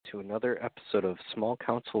to another episode of Small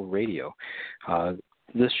Council Radio.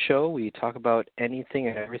 This show, we talk about anything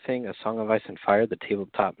and everything, A Song of Ice and Fire, the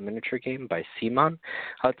tabletop miniature game by CMON.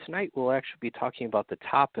 Tonight, we'll actually be talking about the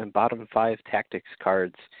top and bottom 5 tactics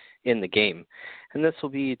cards in the game. And this will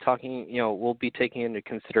be talking, we'll be taking into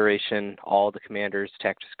consideration all the commanders'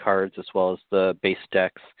 tactics cards as well as the base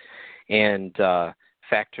decks and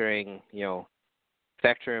factoring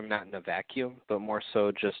them not in a vacuum, but more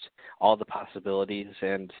so just all the possibilities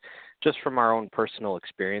and just from our own personal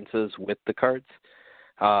experiences with the cards.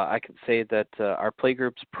 I could say that our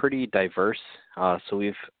playgroup's pretty diverse, so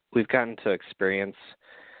we've gotten to experience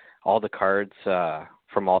all the cards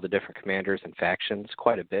from all the different commanders and factions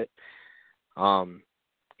quite a bit.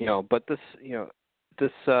 But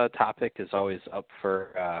this topic is always up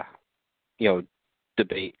for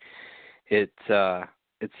debate. It's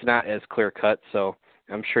not as clear cut, so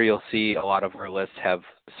I'm sure you'll see a lot of our lists have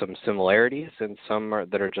some similarities and some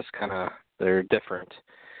that are just they're different.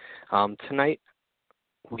 Tonight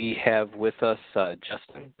we have with us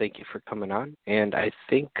Justin. Thank you for coming on. And I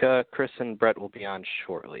think Chris and Brett will be on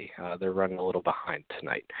shortly. They're running a little behind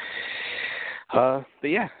tonight. But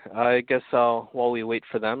yeah, I guess while we wait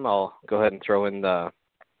for them, I'll go ahead and throw in the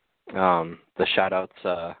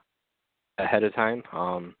shout-outs ahead of time.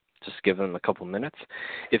 Just give them a couple minutes.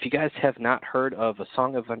 If you guys have not heard of A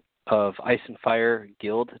Song of Ice and Fire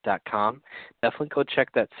Guild.com, definitely go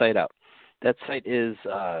check that site out. That site is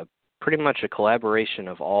pretty much a collaboration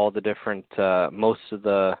of all the different, most of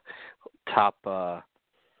the top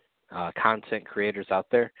content creators out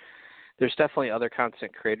there. There's definitely other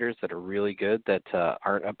content creators that are really good that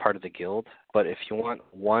aren't a part of the guild, but if you want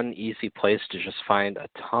one easy place to just find a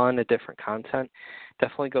ton of different content,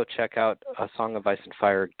 definitely go check out A Song of Ice and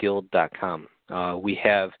Fire Guild.com. We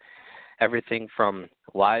have everything from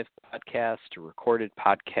live podcasts to recorded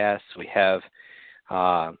podcasts. We have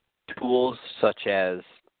tools such as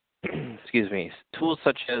A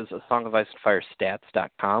Song of Ice and Fire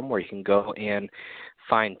Stats.com, where you can go and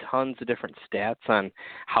find tons of different stats on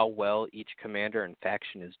how well each commander and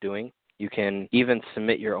faction is doing. You can even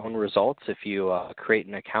submit your own results if you create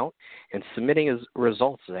an account, and submitting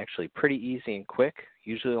results is actually pretty easy and quick,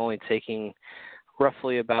 usually only taking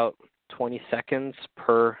roughly about 20 seconds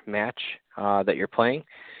per match that you're playing.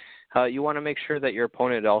 You want to make sure that your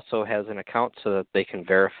opponent also has an account so that they can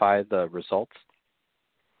verify the results.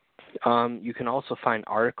 You can also find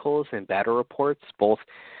articles and battle reports, both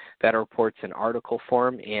battle reports in article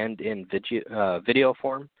form and in video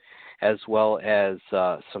form, as well as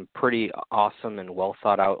some pretty awesome and well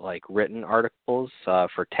thought out written articles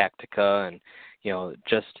for Tactica, and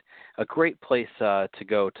just a great place to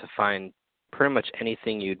go to find pretty much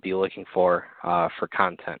anything you'd be looking for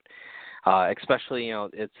content. Especially,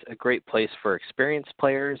 it's a great place for experienced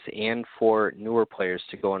players and for newer players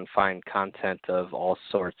to go and find content of all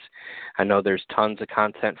sorts. I know there's tons of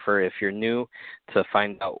content for if you're new to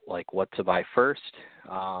find out what to buy first,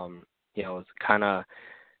 kind of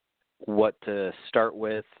what to start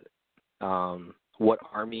with, what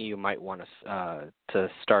army you might want to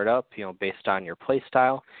start up, based on your play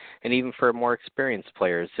style, and even for more experienced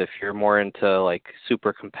players, if you're more into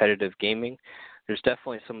super competitive gaming. There's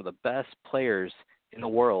definitely some of the best players in the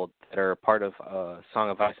world that are a part of Song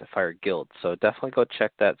of Ice and Fire Guild, so definitely go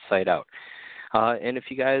check that site out. And if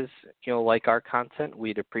you guys, like our content,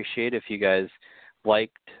 we'd appreciate if you guys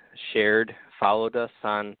liked, shared, followed us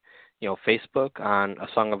on, Facebook on A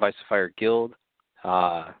Song of Ice and Fire Guild.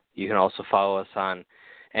 You can also follow us on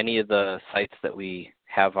any of the sites that we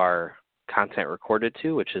have our content recorded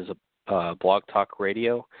to, which is Blog Talk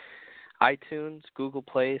Radio, iTunes, Google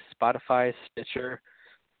Play, Spotify, Stitcher,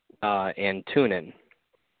 and TuneIn.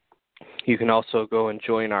 You can also go and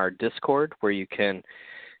join our Discord, where you can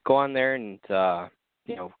go on there and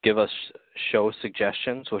give us show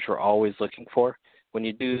suggestions, which we're always looking for. When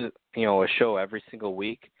you do a show every single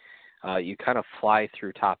week, you kind of fly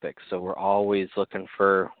through topics, so we're always looking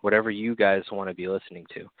for whatever you guys want to be listening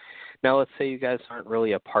to. Now, let's say you guys aren't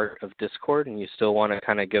really a part of Discord and you still want to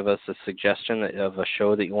kind of give us a suggestion of a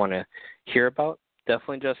show that you want to hear about.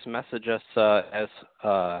 Definitely just message us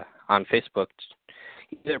on Facebook,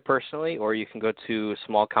 either personally, or you can go to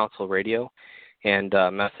Small Council Radio and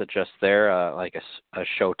message us there, a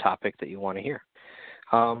show topic that you want to hear.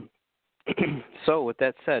 So with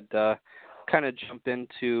that said, kind of jump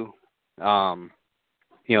into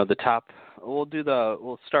the top.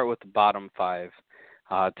 We'll start with the bottom 5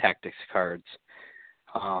 tactics cards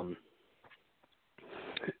of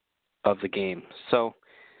the game. So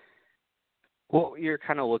what you're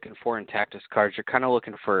kind of looking for in tactics cards, you're kind of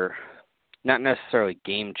looking for not necessarily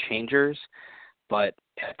game changers, but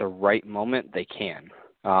at the right moment they can.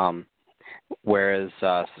 Whereas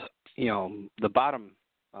the bottom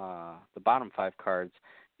 5 cards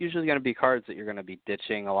usually going to be cards that you're going to be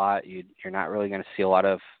ditching a lot. You're not really going to see a lot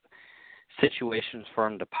of situations for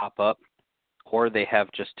them to pop up, or they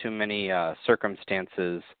have just too many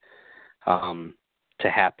circumstances to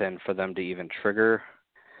happen for them to even trigger.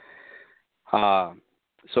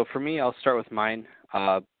 So for me, I'll start with mine.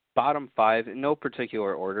 Bottom 5, in no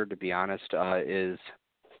particular order, to be honest, is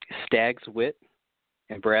Stag's Wit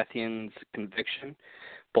and Baratheon's Conviction,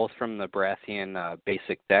 both from the Baratheon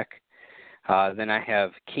basic deck. Then I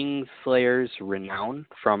have Kingslayer's Renown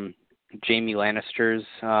from Jaime Lannister's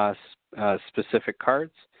specific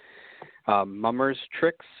cards. Mummer's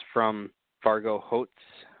Tricks from Vargo Hoat's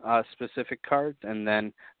specific cards, and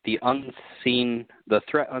then the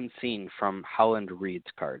Threat Unseen from Howland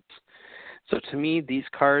Reed's cards. So to me, these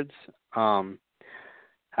cards,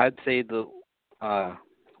 I'd say the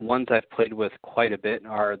ones I've played with quite a bit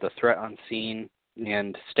are the Threat Unseen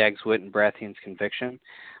and Stag's Wit and Baratheon's Conviction,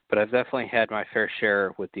 but I've definitely had my fair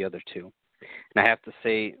share with the other two. And I have to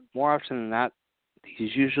say, more often than not,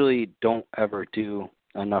 these usually don't ever do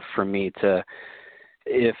enough for me to,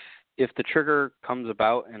 if the trigger comes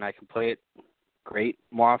about and I can play it, great.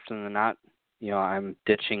 More often than not, I'm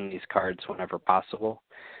ditching these cards whenever possible,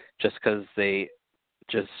 just because they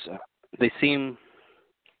seem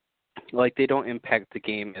like they don't impact the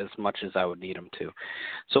game as much as I would need them to.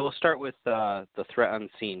 So we'll start with the Threat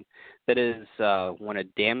Unseen. That is, when a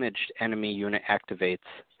damaged enemy unit activates,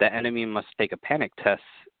 the enemy must take a panic test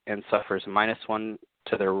and suffers -1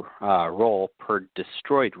 to their roll per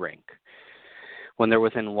destroyed rank. When they're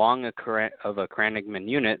within long of a Crannogman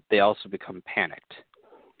unit, they also become panicked.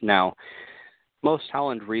 Now, most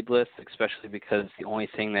Howland Reed lists, especially because the only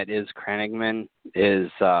thing that is Crannogman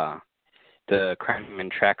is the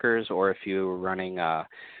Crannogman trackers, or if you were running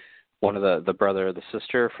one of the brother or the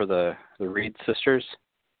sister for the Reed sisters,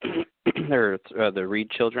 or the Reed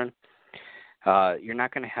children, you're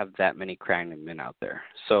not going to have that many Crannogman out there.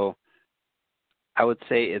 So I would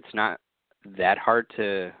say it's not that hard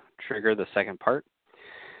to trigger the second part,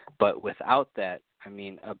 but without that, I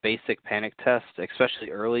mean, a basic panic test,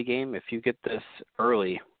 especially early game, if you get this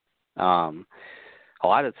early, a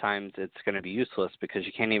lot of times it's going to be useless because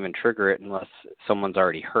you can't even trigger it unless someone's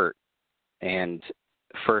already hurt. And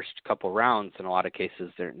first couple rounds, in a lot of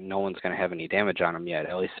cases, no one's going to have any damage on them yet.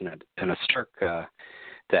 At least in a Stark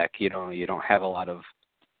deck, you don't have a lot of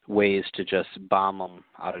ways to just bomb them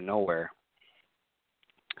out of nowhere.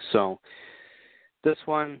 So this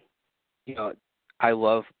one, I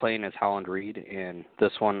love playing as Howland Reed, and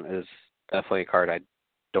this one is definitely a card I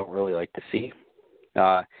don't really like to see.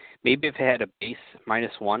 Maybe if it had a base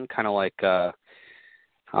 -1, kind of like the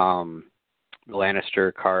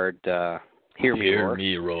Lannister card, Hear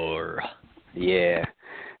Me Roar. Yeah.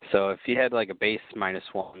 So if you had like a base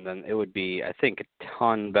 -1, then it would be, I think, a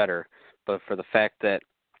ton better. But for the fact that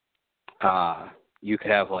you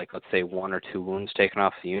could have, like, let's say 1 or 2 wounds taken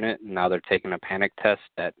off the unit, and now they're taking a panic test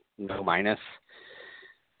at no minus.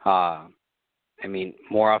 I mean,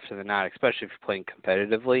 more often than not, especially if you're playing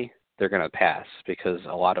competitively, they're going to pass because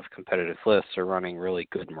a lot of competitive lists are running really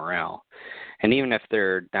good morale. And even if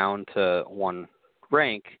they're down to 1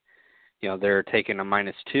 rank, they're taking a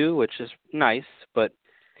 -2, which is nice, but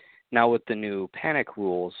now with the new panic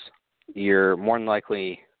rules, you're more than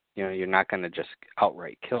likely, you're not going to just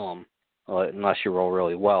outright kill them unless you roll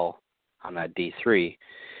really well on that D3.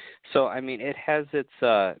 So, I mean, it has its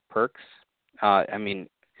perks. I mean,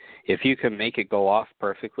 if you can make it go off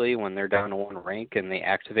perfectly when they're down to 1 rank and they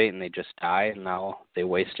activate and they just die and now they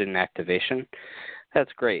wasted an activation,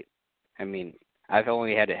 that's great. I mean, I've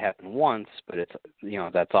only had it happen once, but it's,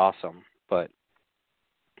 that's awesome. But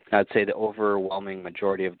I'd say the overwhelming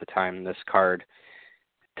majority of the time this card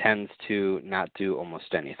tends to not do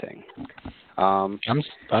almost anything. I'm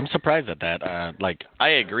surprised at that. I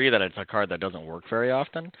agree that it's a card that doesn't work very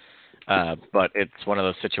often, but it's one of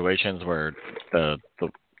those situations where the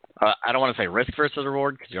I don't want to say risk versus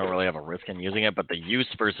reward because you don't really have a risk in using it, but the use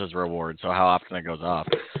versus reward, so how often it goes off.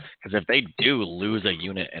 Because if they do lose a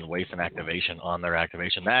unit and waste an activation on their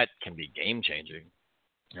activation, that can be game-changing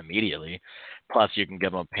immediately. Plus, you can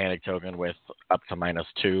give them a panic token with up to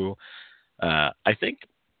 -2. I think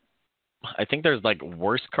there's, like,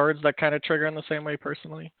 worse cards that kind of trigger in the same way,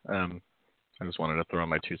 personally. I just wanted to throw in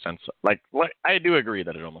my 2 cents. Like, I do agree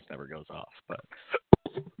that it almost never goes off, but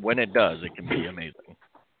when it does, it can be amazing.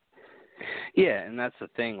 Yeah, and that's the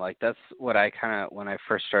thing. Like, that's what I kind of, when I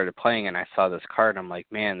first started playing and I saw this card, I'm like,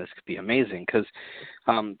 man, this could be amazing. Because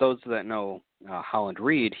those that know Howland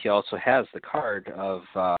Reed, he also has the card of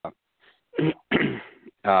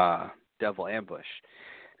Devil Ambush.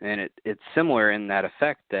 and it's similar in that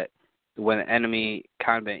effect that when an enemy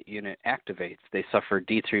combat unit activates, they suffer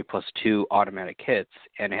D3+2 automatic hits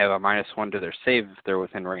and have a -1 to their save if they're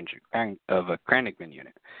within range of a Krannigman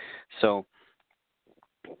unit. So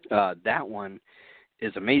that one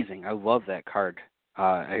is amazing. I love that card.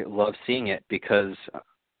 I love seeing it because,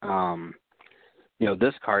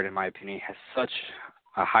 this card, in my opinion, has such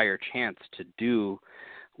a higher chance to do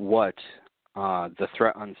what the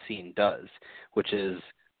Threat Unseen does, which is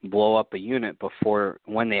blow up a unit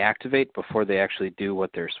when they activate, before they actually do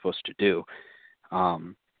what they're supposed to do.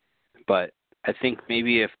 But I think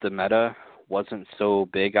maybe if the meta wasn't so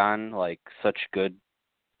big on like such good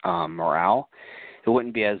morale, it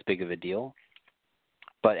wouldn't be as big of a deal.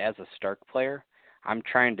 But as a Stark player, I'm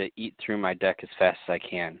trying to eat through my deck as fast as I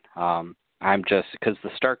can. Because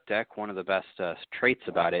the Stark deck, one of the best traits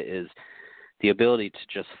about it is the ability to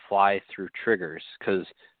just fly through triggers, because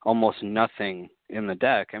almost nothing in the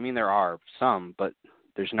deck, I mean, there are some, but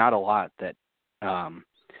there's not a lot that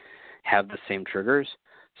have the same triggers.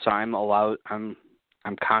 So I'm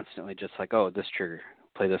constantly just like, oh, this trigger,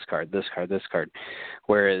 play this card, this card, this card.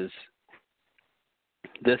 Whereas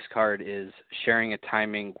this card is sharing a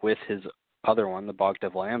timing with his other one, the Bog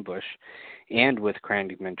Devil Ambush, and with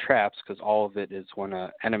Krannigman Traps, because all of it is when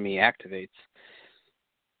an enemy activates.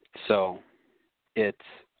 So it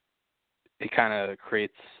kind of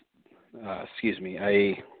creates, it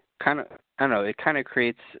kind of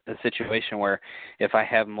creates a situation where if I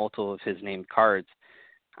have multiple of his named cards,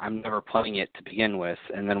 I'm never playing it to begin with,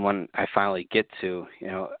 and then when I finally get to,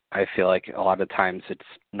 I feel like a lot of times it's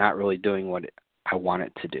not really doing what I want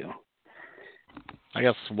it to do. I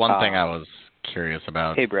guess one thing I was curious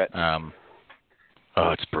about. Hey, Brett.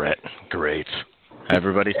 It's Brett. Great.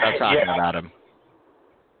 Everybody stop talking about him.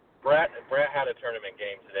 Brett had a tournament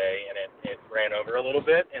game today, and it ran over a little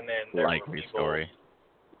bit, and then there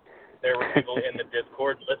were people in the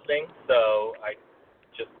Discord listening, so I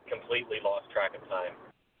just completely lost track of time.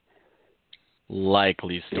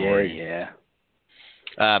 Likely story. Yeah.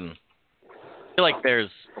 I feel like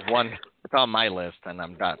there's one. It's on my list, and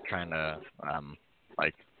I'm not trying to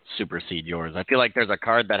supersede yours. I feel like there's a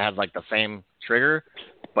card that has like the same trigger,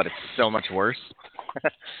 but it's so much worse.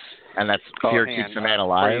 And that's Fear Keeps a Man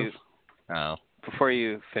Alive. Before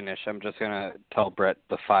you finish, I'm just going to tell Brett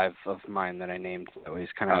the 5 of mine that I named. That way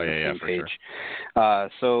he's kind of on the same page. Sure.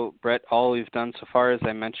 So, Brett, all we've done so far is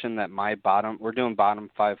I mentioned that we're doing bottom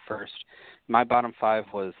 5 first. My bottom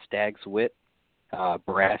 5 was Stag's Wit,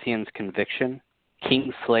 Baratheon's Conviction,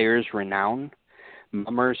 Kingslayer's Renown,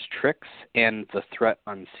 Mummer's Tricks, and the Threat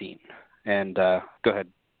Unseen. And go ahead,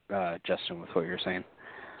 Justin, with what you're saying.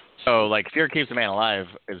 So, Fear Keeps a Man Alive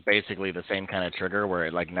is basically the same kind of trigger where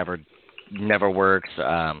it never works.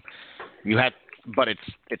 But it's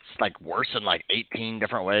worse in 18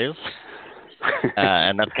 different ways.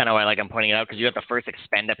 And that's kind of why I'm pointing it out, because you have to first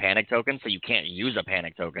expend a panic token, so you can't use a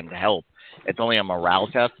panic token to help. It's only a morale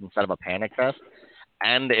test instead of a panic test.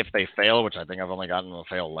 And if they fail, which I think I've only gotten them to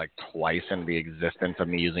fail twice in the existence of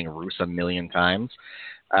me using Roos a million times,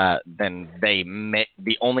 then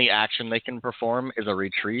the only action they can perform is a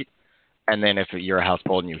retreat. And then if you're a house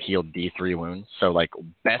bold and you heal D3 wounds, so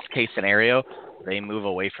best case scenario, they move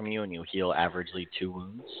away from you and you heal averagely 2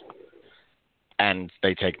 wounds. And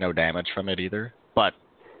they take no damage from it either. But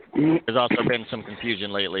there's also been some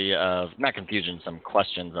confusion lately some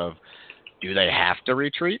questions of, do they have to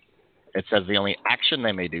retreat? It says the only action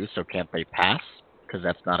they may do, so can't they pass? Because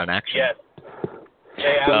that's not an action. Yes.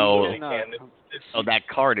 They absolutely can. So that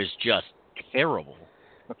card is just terrible.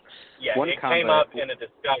 Yeah, it came up in a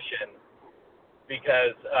discussion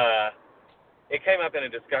because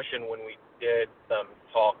when we did some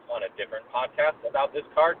talks on a different podcast about this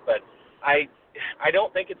card, but I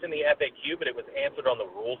don't think it's in the FAQ, but it was answered on the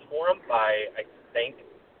rules forum by,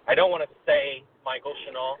 I don't want to say Michael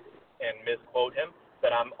Chanel and misquote him, but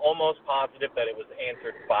I'm almost positive that it was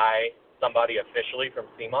answered by somebody officially from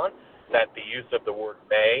CMON, that the use of the word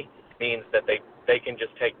may means that they can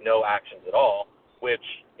just take no actions at all, which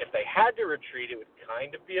if they had to retreat, it would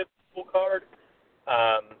kind of be a cool card,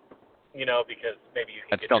 because maybe you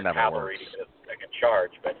can get your cavalry to get a second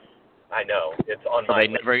charge, but I know, it's on my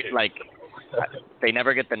list too. They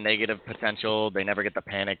never get the negative potential, they never get the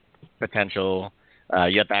panic potential,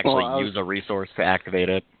 you have to actually use a resource to activate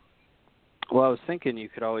it. Well, I was thinking you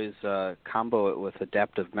could always combo it with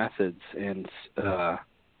adaptive methods and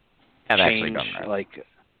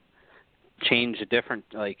change a different,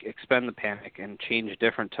 expend the panic and change a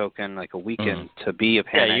different token, a weaken, to be a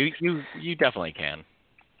panic. Yeah, you definitely can.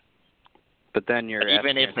 But then you're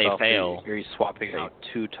even if they fail, you're swapping out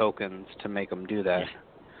 2 tokens to make them do that.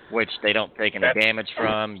 which they don't take any That's- damage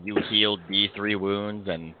from. You heal D3 wounds,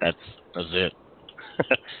 and that's it.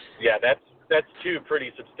 Yeah, that's 2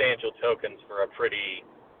 pretty substantial tokens for a pretty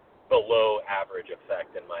below average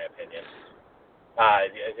effect, in my opinion.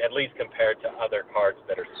 At least compared to other cards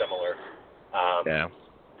that are similar. Yeah.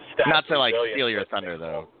 Stacked Not to like Resilience steal your is thunder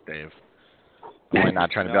example. though, Dave. We're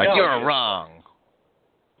not trying to be like, No, you're wrong.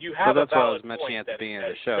 You have that's a what I valid was mentioning point at the that beginning of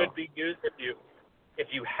that the show. could be used if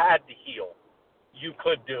you had to heal. You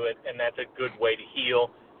could do it, and that's a good way to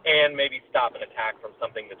heal and maybe stop an attack from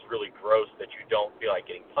something that's really gross that you don't feel like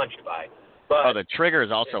getting punched by. But The trigger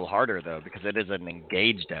is also harder though because it is an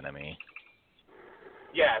engaged enemy.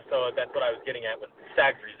 yeah, so that's what I was getting at with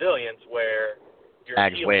Stag's Resilience, where you're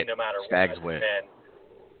Stag's healing Wit. no matter Stag's what. Wit. And,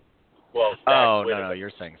 well, Stag's Oh Wit no, is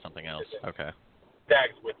you're saying something else. Okay.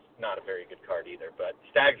 Stag's Wit's not a very good card either, but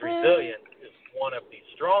Stag's Resilience is one of the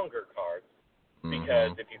stronger cards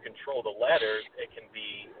because if you control the letters, it can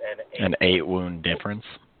be an 8 wound difference.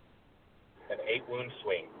 An 8 wound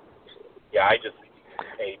swing. Yeah, I just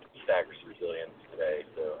ate Stag's Resilience today,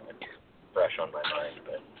 so it's fresh on my mind,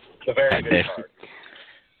 but it's a very good card.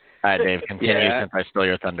 All right, Dave, continue since I stole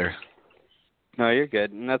your thunder. No, you're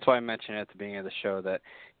good, and that's why I mentioned at the beginning of the show that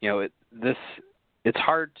it's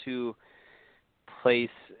hard to place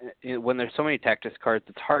when there's so many tactics cards.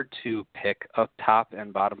 It's hard to pick a top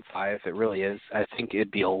and bottom 5. It really is. I think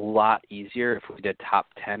it'd be a lot easier if we did top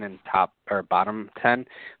 10 and top or bottom 10,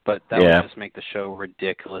 but that would just make the show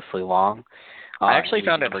ridiculously long. I actually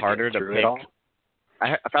found it harder to pick.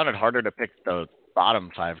 I found it harder to pick the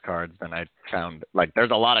bottom 5 cards than I found. Like,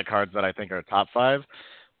 there's a lot of cards that I think are top 5,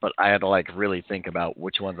 but I had to like really think about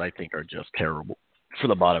which ones I think are just terrible for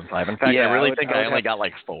the bottom 5. In fact, I really think I only got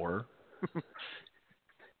like 4.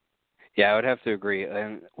 Yeah, I would have to agree.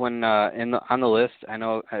 And when on the list, I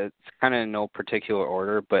know it's kind of in no particular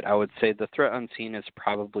order, but I would say the Threat Unseen is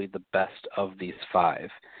probably the best of these 5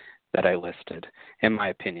 that I listed, in my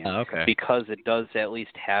opinion. Okay. Because it does at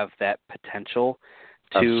least have that potential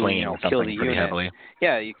to kill the unit. Heavily.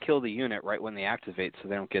 Yeah, you kill the unit right when they activate, so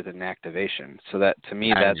they don't get an activation. So that, to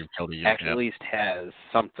me, that at least has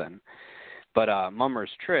something. But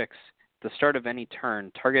Mummer's Tricks. The start of any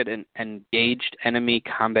turn, target an engaged enemy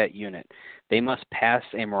combat unit. They must pass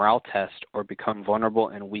a morale test or become vulnerable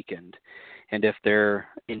and weakened. And if they're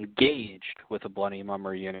engaged with a Bloody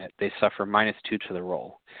Mummer unit, they suffer -2 to the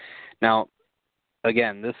roll. Now,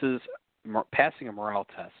 again, this is passing a morale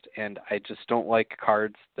test, and I just don't like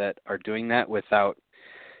cards that are doing that without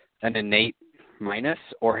an innate minus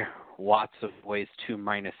or lots of ways to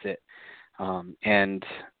minus it.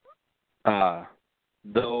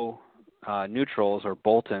 Though neutrals or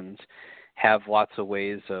Boltons have lots of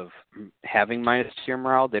ways of having minus to your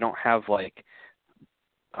morale, they don't have like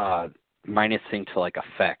minusing to like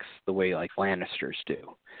effects the way like Lannisters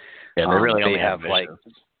do. Yeah, they really only have like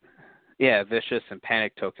Vicious and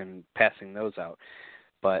Panic Token, passing those out.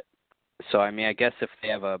 But so I mean, I guess if they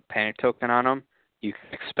have a Panic Token on them, you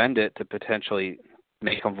can expend it to potentially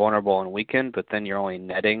make them vulnerable and weakened, but then you're only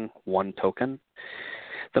netting 1 token.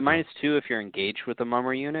 The -2 if you're engaged with a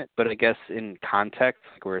Mummer unit, but I guess in context,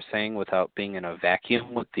 like we were saying, without being in a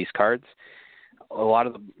vacuum with these cards, a lot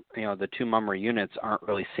of the 2 Mummer units aren't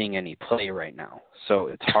really seeing any play right now. So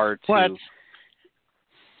it's hard to. What?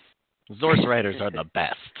 Zorse Riders are the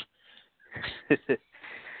best.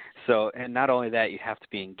 So, and not only that, you have to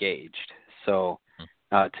be engaged. So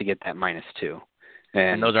to get that -2,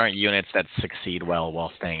 and those aren't units that succeed well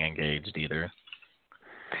while staying engaged either.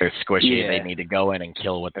 They're squishy. They need to go in and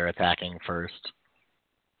kill what they're attacking first.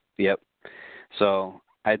 Yep. So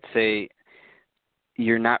I'd say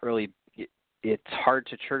you're not really. It's hard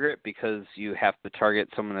to trigger it because you have to target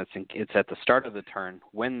someone it's at the start of the turn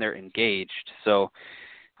when they're engaged. So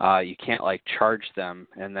you can't like charge them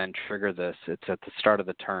and then trigger this. It's at the start of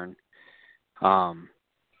the turn. And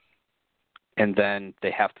then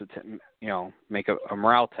they have to make a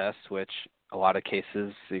morale test, which a lot of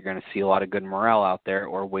cases you're going to see a lot of good morale out there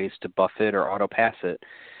or ways to buff it or auto pass it.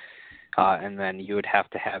 And then you would have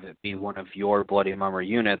to have it be one of your Bloody Mummer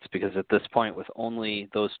units, because at this point with only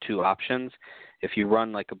those 2 options, if you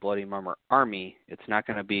run like a Bloody Mummer army, it's not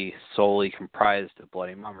going to be solely comprised of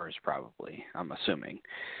Bloody Mummers probably, I'm assuming.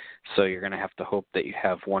 So you're going to have to hope that you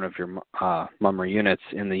have one of your Mummer units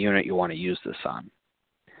in the unit you want to use this on.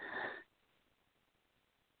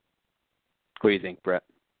 What do you think, Brett?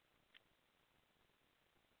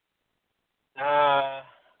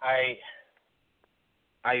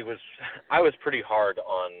 I was pretty hard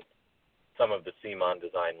on some of the CMON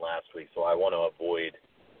design last week, so I want to avoid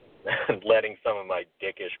letting some of my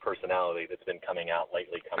dickish personality that's been coming out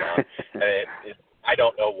lately come out. I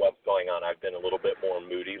don't know what's going on. I've been a little bit more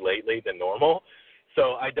moody lately than normal.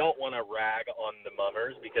 So I don't want to rag on the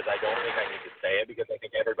mummers because I don't think I need to say it because I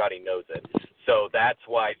think everybody knows it. So that's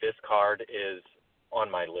why this card is on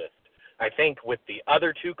my list. I think with the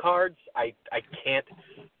other two cards, I can't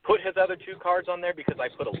put his other two cards on there because I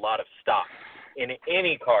put a lot of stock in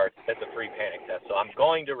any card that's a free panic test. So I'm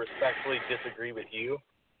going to respectfully disagree with you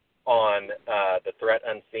on the Threat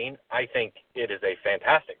Unseen. I think it is a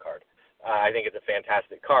fantastic card. I think it's a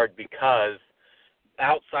fantastic card because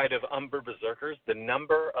outside of Umber Berserkers, the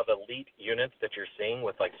number of elite units that you're seeing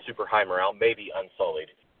with like super high morale, maybe Unsullied,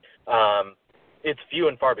 it's few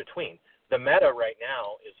and far between. The meta right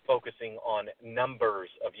now is focusing on numbers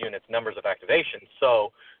of units, numbers of activations.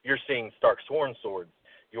 So you're seeing Stark Sworn Swords,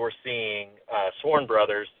 you're seeing Sworn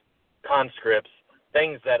Brothers, Conscripts,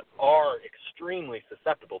 things that are extremely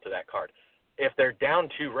susceptible to that card. If they're down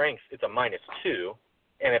 2 ranks, it's a -2,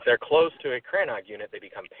 and if they're close to a Cranog unit, they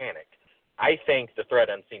become panicked. I think the Threat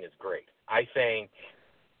Unseen is great. I think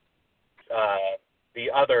the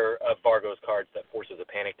other of Vargo's cards that forces a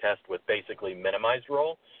panic test with basically minimized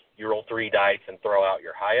roll, you roll 3 dice and throw out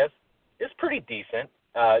your highest, is pretty decent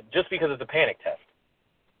just because it's a panic test.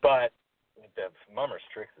 But the Mummer's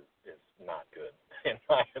Tricks is not good, in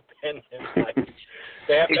my opinion. Like,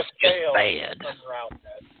 they have to fail a morale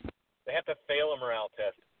test. They have to fail a morale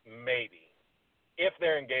test, maybe, if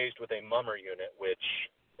they're engaged with a Mummer unit, which,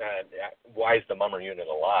 why is the Mummer unit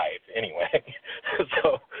alive anyway?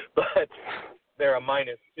 But they're a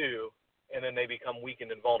 -2, and then they become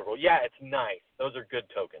weakened and vulnerable. Yeah, it's nice. Those are good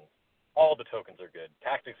tokens. All the tokens are good.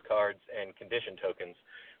 Tactics cards and condition tokens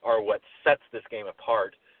are what sets this game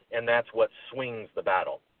apart, and that's what swings the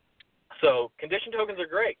battle. So condition tokens are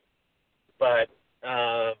great, but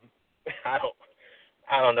I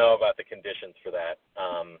don't know about the conditions for that.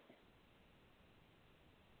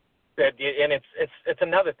 And it's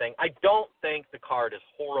another thing. I don't think the card is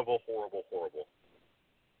horrible.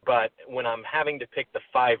 But when I'm having to pick the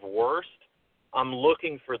 5 worst, I'm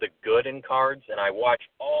looking for the good in cards, and I watch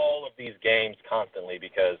all of these games constantly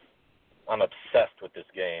because I'm obsessed with this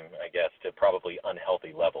game, I guess, to probably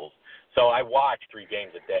unhealthy levels. So I watch 3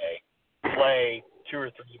 games a day, play 2 or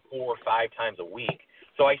 3, 4, 5 times a week.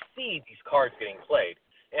 So I see these cards getting played.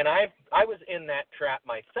 And I was in that trap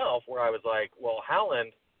myself where I was like, well,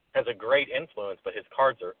 Howland has a great influence, but his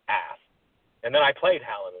cards are ass. And then I played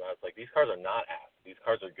Howland, and I was like, these cards are not ass. These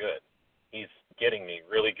cards are good. He's getting me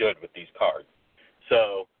really good with these cards.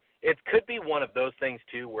 So it could be one of those things,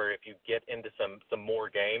 too, where if you get into some more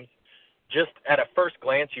games, just at a first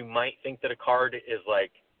glance, you might think that a card is,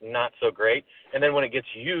 like, not so great. And then when it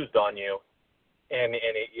gets used on you and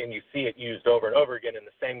you see it used over and over again in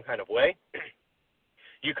the same kind of way,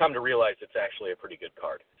 you come to realize it's actually a pretty good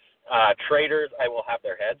card. Traders, I will have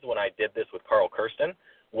their heads. When I did this with Carl Kirsten,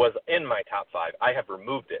 was in my top 5. I have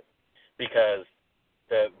removed it because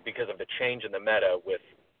of the change in the meta with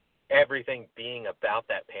everything being about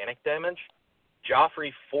that panic damage.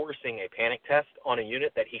 Joffrey forcing a panic test on a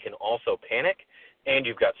unit that he can also panic, and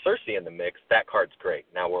you've got Cersei in the mix. That card's great.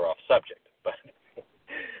 Now we're off subject, but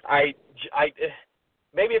I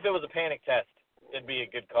maybe if it was a panic test, it'd be a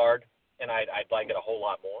good card, and I'd like it a whole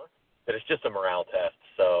lot more. But it's just a morale test,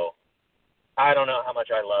 so I don't know how much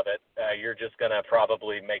I love it. You're just gonna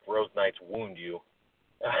probably make Rose Knights wound you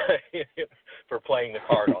for playing the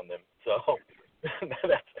card on them. So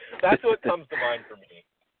that's what comes to mind for me.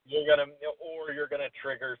 You're gonna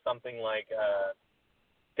trigger something like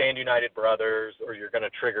Stand United Brothers, or you're gonna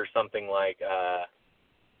trigger something like I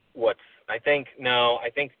think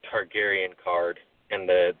Targaryen card and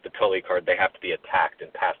the Tully card, they have to be attacked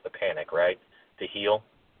and pass the panic, right, to heal.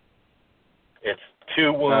 It's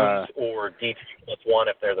 2 wounds or D3+1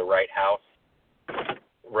 if they're the right house.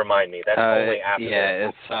 Remind me, that's only after.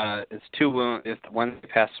 Yeah, it's 2 wounds. When they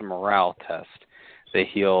pass a morale test, they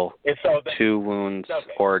heal 2 wounds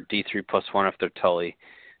or D3+1 if they're Tully,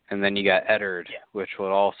 and then you got Eddard, which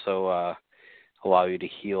would also allow you to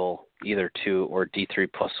heal either 2 or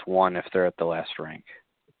D3+1 if they're at the last rank.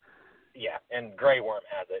 Yeah, and Grey Worm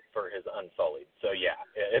has it for his Unsullied. So yeah,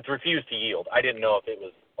 it's refused to yield. I didn't know if it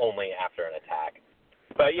was only after an attack.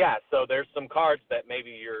 But yeah, so there's some cards that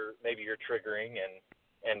maybe you're triggering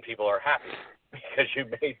and people are happy because you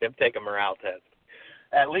made them take a morale test.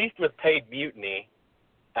 At least with Paid Mutiny,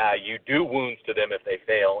 you do wounds to them if they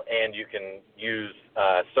fail, and you can use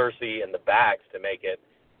Cersei and the bags to make it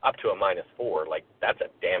up to a -4. Like, that's a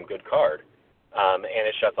damn good card. And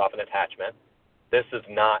it shuts off an attachment. This is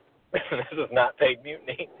not Paid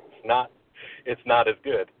Mutiny. It's not as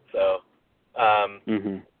good. So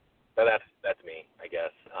but that's me, I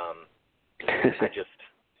guess.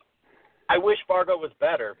 I wish Vargo was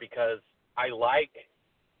better because I like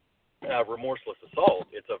Remorseless Assault.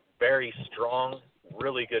 It's a very strong,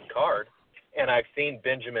 really good card. And I've seen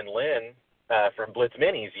Benjamin Lin from Blitz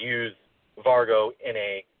Minis use Vargo in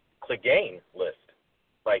a Clegane list.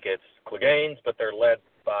 Like it's Cleganes, but they're led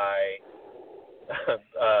by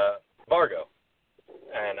Vargo.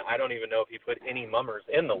 And I don't even know if he put any Mummers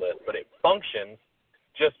in the list, but it functions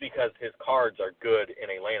just because his cards are good in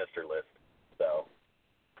a Lannister list. So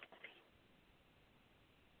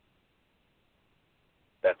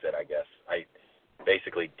that's it, I guess. I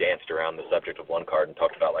basically danced around the subject of one card and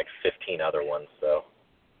talked about like 15 other ones. So.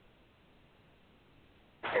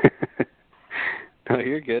 No,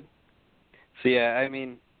 you're good. So yeah, I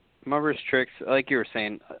mean, Mummer's Tricks, like you were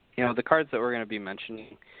saying, the cards that we're going to be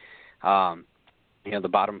mentioning, the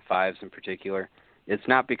bottom fives in particular, it's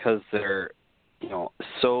not because they're,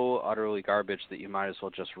 so utterly garbage that you might as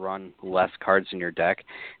well just run less cards in your deck,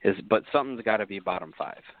 but something's got to be bottom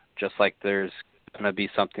five, just like there's going to be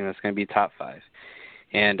something that's going to be top five.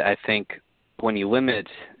 And I think when you limit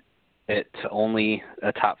it to only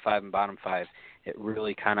a top five and bottom five, it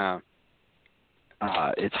really kind of,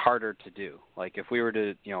 it's harder to do. Like if we were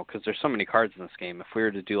to, because there's so many cards in this game, if we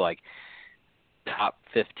were to do like top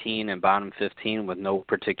 15 and bottom 15 with no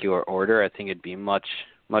particular order, I think it'd be much,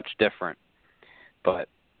 much different. But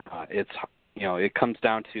it's, it comes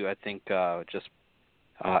down to, I think, just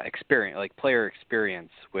experience, like player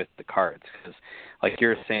experience with the cards. Because like you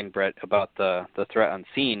were saying, Brett, about the threat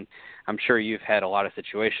unseen, I'm sure you've had a lot of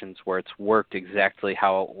situations where it's worked exactly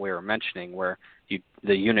how we were mentioning, where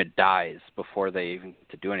the unit dies before they even get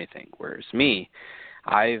to do anything. Whereas me,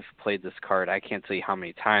 I've played this card, I can't tell you how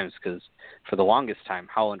many times, because for the longest time,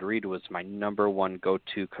 Howland Reed was my number one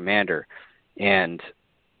go-to commander, and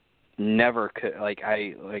never could,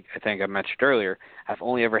 I think I mentioned earlier, I've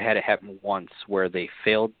only ever had it happen once where they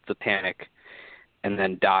failed the panic and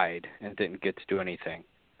then died and didn't get to do anything.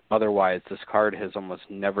 Otherwise, this card has almost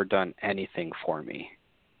never done anything for me.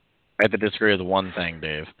 I have to disagree with one thing,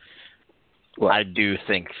 Dave. What? I do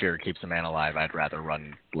think Fear Keeps a Man Alive. I'd rather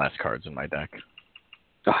run less cards in my deck.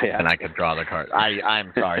 Oh, yeah. And I could draw the card.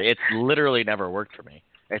 I'm sorry. It's literally never worked for me.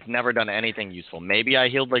 It's never done anything useful. Maybe I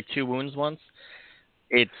healed like 2 wounds once.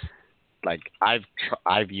 It's like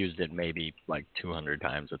I've used it maybe like 200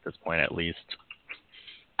 times at this point at least.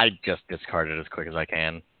 I just discard it as quick as I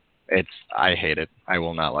can. I hate it. I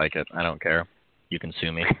will not like it. I don't care. You can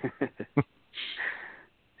sue me.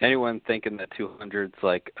 Anyone thinking that 200's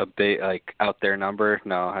like a big, like out there number?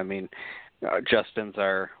 No, I mean, Justin's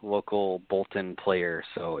our local Bolton player,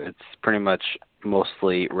 so it's pretty much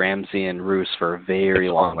mostly Ramsey and Roos for a very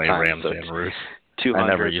long time. Ramsey so and Roos. 200 I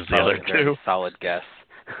never used the other two. Solid guess.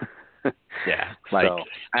 Yeah,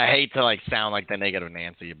 I hate to sound like the negative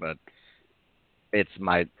Nancy, but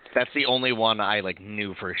that's the only one I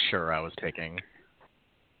knew for sure I was picking.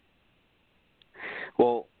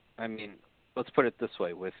 Well, I mean, let's put it this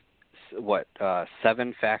way: with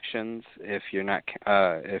 7 factions, if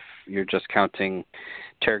you're just counting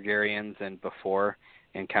Targaryens and before,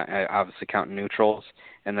 and obviously counting neutrals,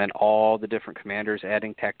 and then all the different commanders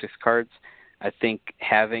adding tactics cards, I think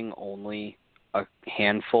having only a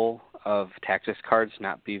handful of tactics cards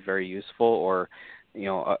not be very useful, or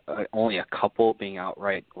only a couple being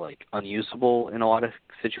outright unusable in a lot of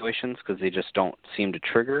situations because they just don't seem to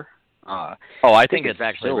trigger. I think it's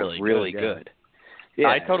actually really good. Yeah,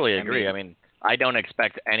 I totally agree. I mean, I don't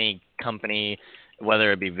expect any company,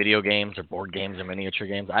 whether it be video games or board games or miniature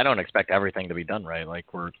games, I don't expect everything to be done right.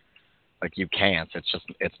 You can't.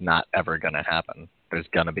 It's not ever going to happen. There's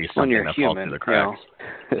going to be something that falls through the cracks.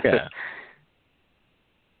 Yeah.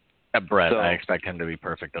 Brett, I expect him to be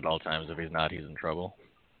perfect at all times. If he's not, he's in trouble.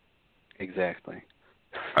 Exactly.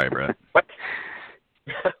 All right, Brett. What?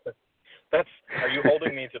 Are you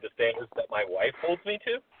holding me to the standards that my wife holds me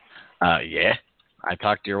to? Yeah. I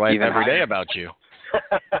talk to your wife every day about you.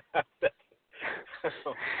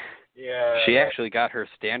 Yeah. She actually got her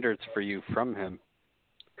standards for you from him.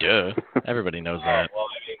 Duh. Everybody knows that. Well,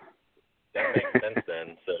 that makes sense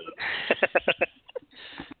then.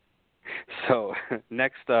 So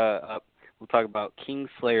next up, we'll talk about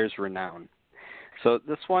Kingslayer's Renown. So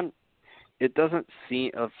this one, it doesn't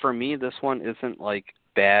seem, for me, this one isn't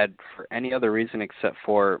bad for any other reason except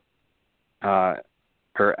for, or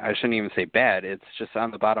I shouldn't even say bad, it's just on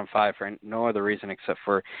the bottom 5 for no other reason except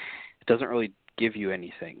for it doesn't really give you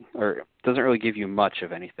anything, or it doesn't really give you much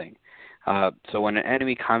of anything. So when an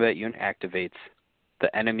enemy combat unit activates,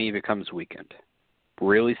 the enemy becomes weakened.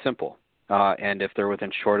 Really simple. And if they're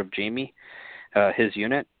within short of Jaime, his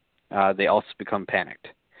unit, they also become panicked.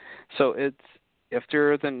 So if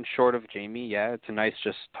they're then short of Jamie, yeah, it's a nice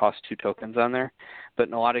just toss 2 tokens on there. But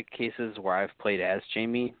in a lot of cases where I've played as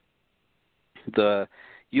Jamie, the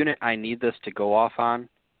unit I need this to go off on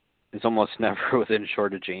is almost never within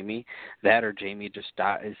short of Jamie. That or Jamie just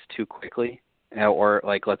dies too quickly. Or,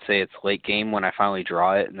 like, let's say it's late game when I finally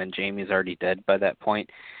draw it, and then Jamie's already dead by that point.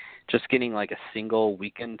 Just getting, like, a single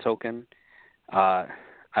weakened token, I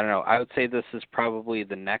don't know. I would say this is probably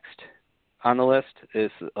the next on the list.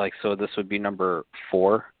 So this would be number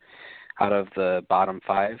 4 out of the bottom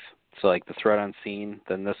 5. So, like, the Threat Unseen,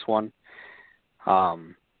 then this one.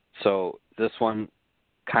 So this one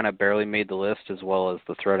kind of barely made the list, as well as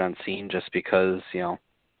the Threat Unseen, just because,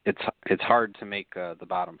 it's hard to make the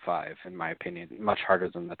bottom 5, in my opinion, much harder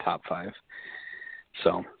than the top 5.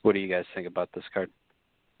 So what do you guys think about this card?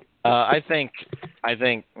 I think I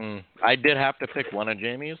did have to pick one of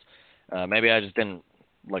Jamie's. Maybe I just didn't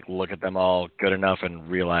look at them all good enough and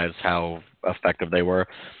realize how effective they were.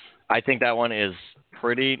 I think that one is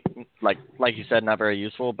pretty, like you said, not very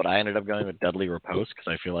useful, but I ended up going with Deadly Riposte because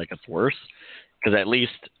I feel like it's worse. Because at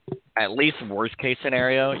least worst case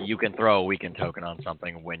scenario, you can throw a weakened token on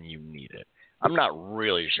something when you need it. I'm not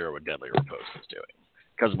really sure what Deadly Riposte is doing.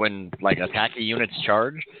 Because when attacking units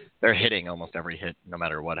charge, they're hitting almost every hit, no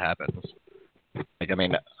matter what happens.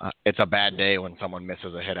 It's a bad day when someone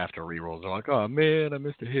misses a hit after rerolls. They're like, "Oh man, I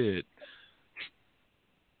missed a hit."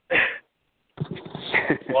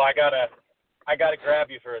 Well, I gotta grab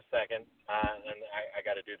you for a second, and I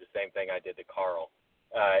gotta do the same thing I did to Carl.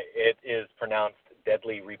 It is pronounced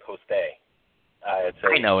Deadly Riposte.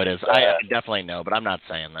 I know it is. I definitely know, but I'm not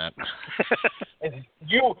saying that.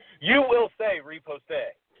 You will say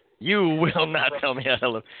Riposte. You will not tell me how to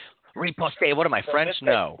look. Riposte. What am I, French?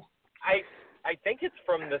 No. I think it's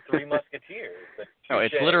from the Three Musketeers. No,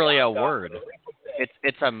 it's literally a word.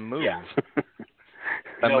 It's a move. Yeah.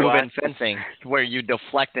 A move in fencing where you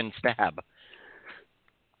deflect and stab.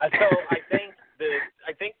 So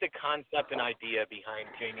I think the concept and idea behind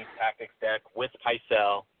Jamie's Tactics deck with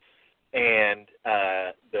Pycelle and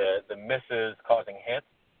the misses causing hits,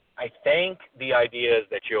 I think the idea is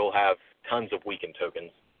that you'll have tons of weakened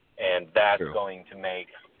tokens, and that's going to make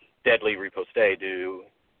Deadly Riposte do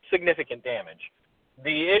significant damage.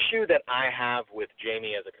 The issue that I have with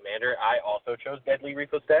Jamie as a commander, I also chose Deadly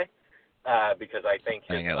Riposte because I think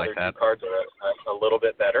his other 2 cards are a little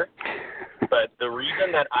bit better. But the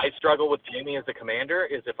reason that I struggle with Jamie as a commander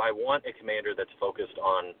is if I want a commander that's focused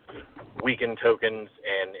on weakened tokens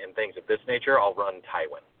and things of this nature, I'll run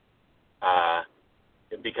Tywin.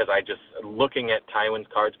 Because looking at Tywin's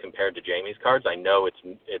cards compared to Jamie's cards, I know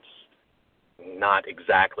it's not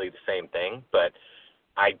exactly the same thing, but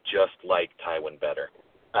I just like Tywin better.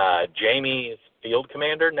 Jamie's field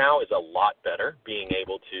commander now is a lot better, being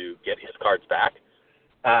able to get his cards back.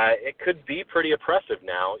 It could be pretty oppressive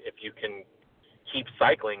now if you can keep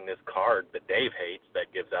cycling this card that Dave hates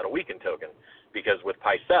that gives out a weakened token. Because with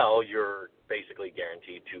Pycelle, you're basically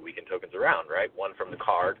guaranteed 2 weakened tokens around, right? One from the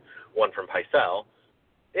card, one from Pycelle.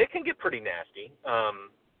 It can get pretty nasty.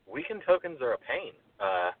 Weakened tokens are a pain.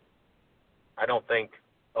 I don't think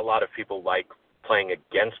a lot of people like playing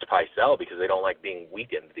against Pycelle because they don't like being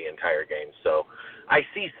weakened the entire game. So I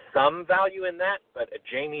see some value in that, but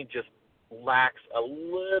Jamie just lacks a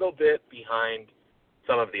little bit behind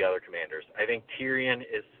some of the other commanders. I think Tyrion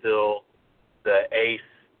is still the ace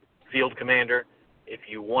field commander. If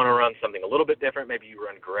you want to run something a little bit different, maybe you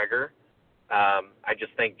run Gregor. I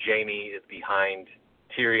just think Jamie is behind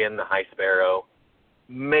Tyrion, the High Sparrow,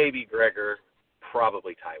 maybe Gregor,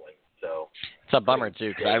 probably Tywin. So it's a bummer too,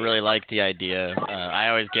 because I really like the idea. I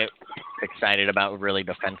always get excited about really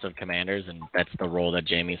defensive commanders, and that's the role that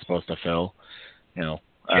Jamie's supposed to fill.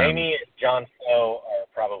 Jamie and Jon Snow are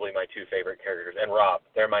probably my 2 favorite characters, and Rob.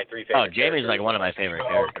 They're my 3 favorite. Oh, Jamie's like one of my favorite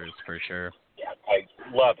characters for sure. Yeah, I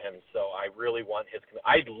love him. So I really want his.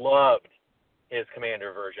 I loved his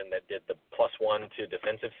commander version that did the +1 to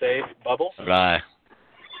defensive save bubble. Right.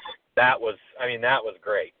 That was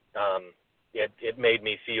great. It made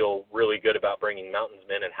me feel really good about bringing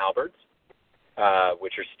Mountainsmen and Halberds,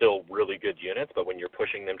 which are still really good units, but when you're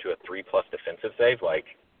pushing them to a 3+ defensive save,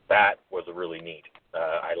 that was really neat.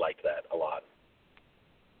 I liked that a lot.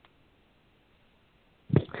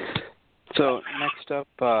 So next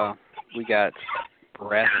up, we got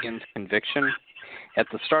Baratheon's Conviction. At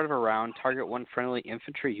the start of a round, target 1 friendly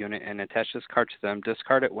infantry unit and attach this card to them.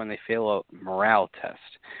 Discard it when they fail a morale test.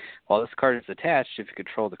 While this card is attached, if you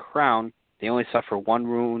control the crown, they only suffer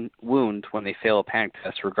 1 wound when they fail a panic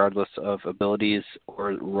test, regardless of abilities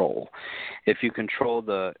or role. If you control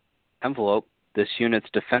the envelope, this unit's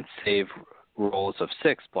defense save rolls of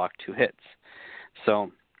 6 block 2 hits.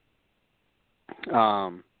 So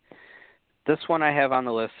This one I have on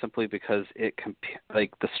the list simply because it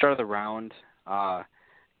the start of the round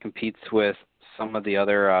competes with some of the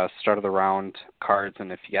other start of the round cards,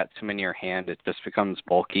 and if you got too many in your hand, it just becomes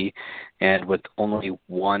bulky. And with only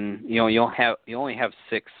one, you only have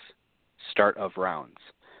 6 start of rounds.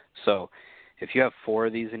 So if you have 4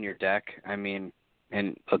 of these in your deck, I mean,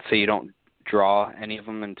 and let's say you don't draw any of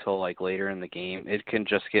them until like later in the game, it can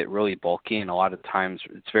just get really bulky, and a lot of times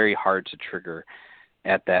it's very hard to trigger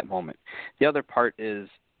at that moment. The other part is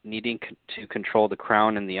needing to control the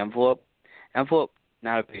crown and the envelope. Envelope,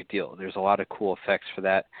 not a big deal. There's a lot of cool effects for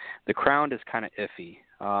that. The crown is kind of iffy.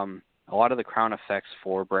 A lot of the crown effects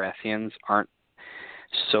for Baratheons aren't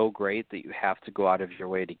so great that you have to go out of your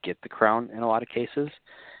way to get the crown in a lot of cases,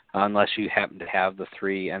 unless you happen to have the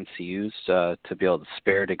 3 NCUs to be able to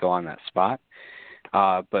spare to go on that spot.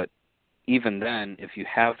 But even then, if you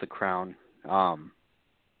have the crown,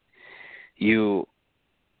 you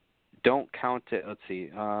don't count it. Let's see.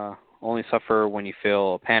 Only suffer when you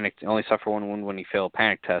fail a panic. Only suffer 1 wound when you fail a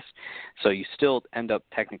panic test. So you still end up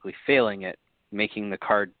technically failing it, making the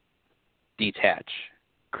card detach.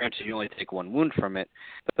 Granted, you only take 1 wound from it,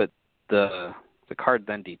 but the card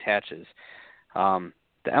then detaches.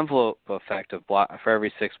 The envelope effect of block for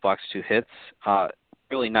every 6 blocks 2 hits,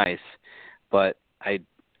 really nice, but I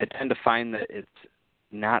tend to find that it's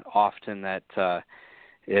not often that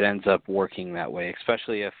it ends up working that way,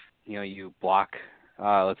 especially if you block.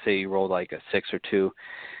 Let's say you rolled like a 6 or 2,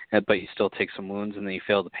 but you still take some wounds, and then you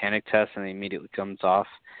fail the panic test, and it immediately comes off.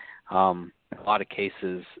 In a lot of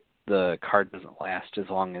cases, the card doesn't last as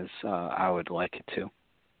long as I would like it to.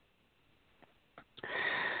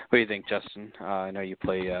 What do you think, Justin? I know you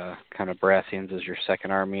play kind of Baratheons as your second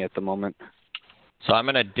army at the moment. So I'm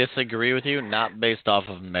going to disagree with you, not based off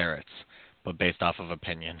of merits, but based off of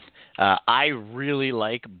opinion. I really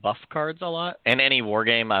like buff cards a lot. In any war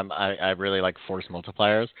game, I really like force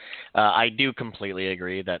multipliers. I do completely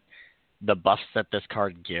agree that the buffs that this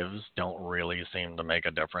card gives don't really seem to make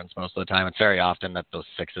a difference most of the time. It's very often that those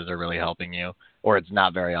 6s are really helping you, or it's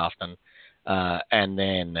not very often. And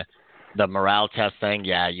then the morale test thing,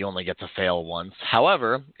 yeah, you only get to fail once.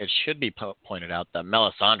 However, it should be pointed out that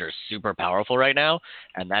Melisandre is super powerful right now,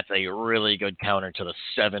 and that's a really good counter to the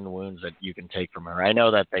 7 wounds that you can take from her. I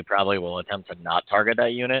know that they probably will attempt to not target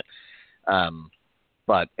that unit,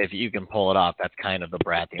 but if you can pull it off, that's kind of the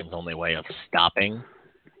Baratheons' only way of stopping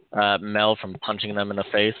Mel from punching them in the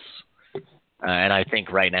face. And I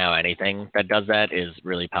think right now anything that does that is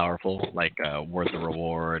really powerful, like worth the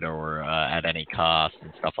reward or at any cost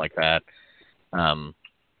and stuff like that.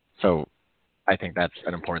 So I think that's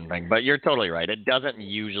an important thing. But you're totally right. It doesn't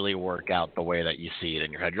usually work out the way that you see it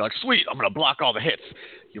in your head. You're like, sweet, I'm going to block all the hits.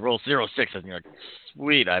 You roll 0 6s and you're like,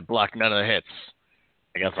 sweet, I blocked none of the hits.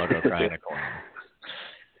 I guess I'll go cry in a corner.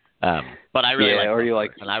 But I really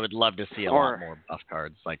like and I would love to see a lot more buff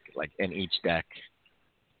cards like in each deck.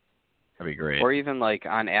 That'd be great. Or even like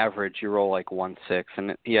on average, you roll like 1 6,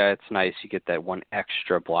 and it's nice. You get that 1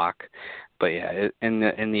 extra block, but yeah, in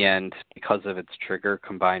the end, because of its trigger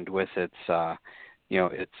combined with its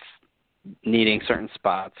it's needing certain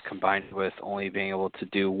spots combined with only being able to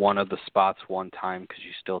do one of the spots one time because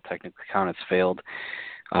you still technically count as failed.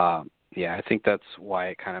 I think that's why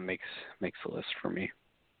it kind of makes the list for me.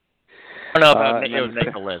 I don't know if it would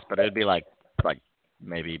make the list, but it would be like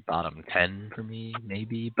maybe bottom 10 for me,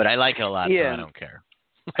 maybe. But I like it a lot, so I don't care.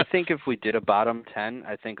 I think if we did a bottom 10,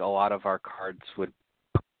 I think a lot of our cards would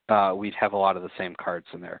we'd have a lot of the same cards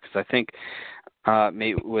in there. Because I think,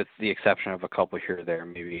 maybe with the exception of a couple here or there,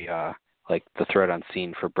 maybe like the Threat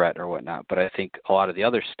Unseen for Brett or whatnot. But I think a lot of the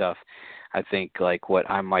other stuff, I think like what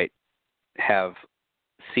I might have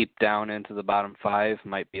seep down into the bottom 5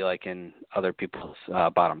 might be like in other people's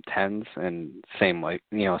bottom 10s, and same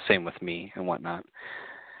with me and whatnot.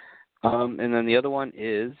 And then the other one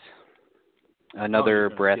is another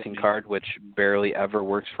Baratheon card which barely ever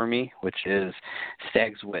works for me, which is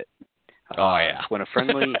Stag's Wit. When a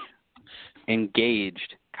friendly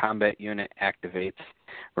engaged combat unit activates,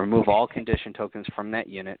 remove all condition tokens from that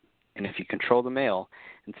unit, and if you control the male,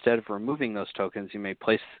 instead of removing those tokens, you may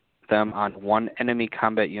place them on one enemy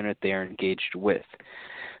combat unit they are engaged with.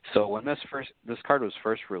 So when this card was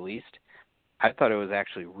first released, I thought it was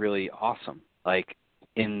actually really awesome. Like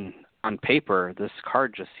on paper, this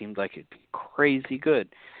card just seemed like it'd be crazy good,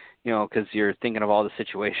 because you're thinking of all the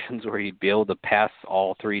situations where you'd be able to pass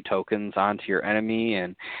all 3 tokens onto your enemy,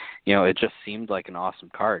 and it just seemed like an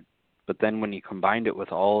awesome card. But then when you combined it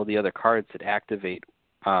with all the other cards that activate,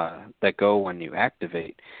 that go when you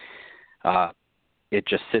activate, it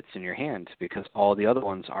just sits in your hand because all the other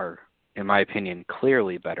ones are, in my opinion,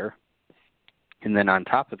 clearly better. And then on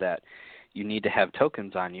top of that, you need to have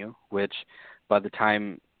tokens on you, which by the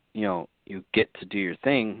time, you get to do your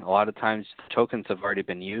thing, a lot of times the tokens have already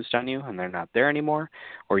been used on you and they're not there anymore,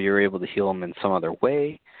 or you're able to heal them in some other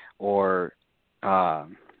way, or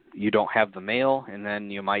you don't have the mail, and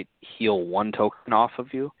then you might heal one token off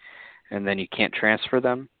of you, and then you can't transfer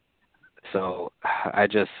them. So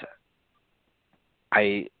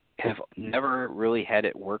I have never really had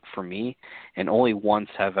it work for me, and only once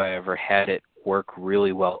have I ever had it work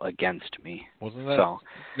really well against me. Wasn't that? So,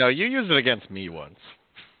 no, you used it against me once.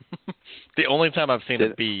 The only time I've seen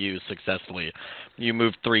it be used successfully, you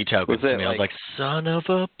moved 3 tokens to me. I was like, son of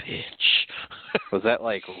a bitch. Was that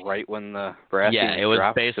like right when the Baratheon Yeah, it was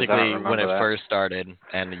dropped? basically when it first started,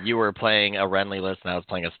 and you were playing a Renly list, and I was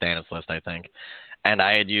playing a Stannis list, I think. And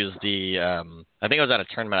I had used the, I think it was at a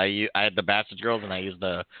tournament. I had the Bastard Girls, and I used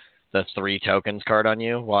the 3 tokens card on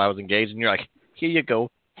you while I was engaged, and you're like, here you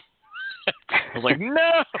go. I was like,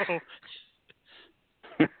 no!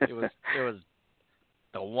 It was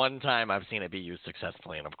the one time I've seen it be used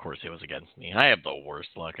successfully, and of course it was against me. I have the worst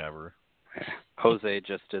luck ever. Jose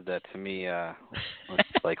just did that to me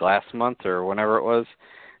like last month or whenever it was.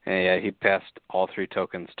 And yeah, he passed all 3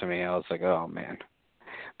 tokens to me. I was like, oh, man.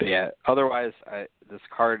 But yeah, otherwise, this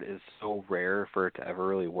card is so rare for it to ever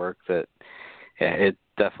really work that it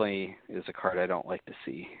definitely is a card I don't like to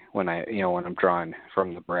see when when I'm drawing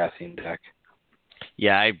from the Baratheon deck.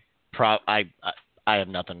 Yeah, I have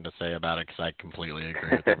nothing to say about it because I completely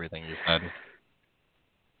agree with everything you said.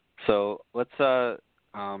 So let's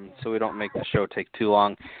so we don't make the show take too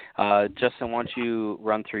long. Justin, why don't you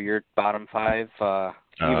run through your bottom 5,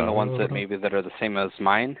 even the ones that are the same as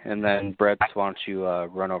mine, and then Brett, why don't you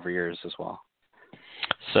run over yours as well?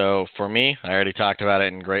 So for me, I already talked about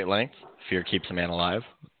it in great length. Fear keeps a man alive.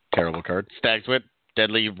 Terrible card. Stag's Wit,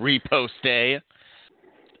 Deadly Riposte.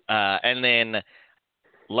 And then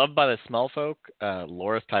Loved by the Small Folk,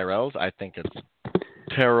 Loras Tyrells. I think it's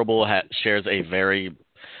terrible. Shares a very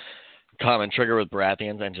common trigger with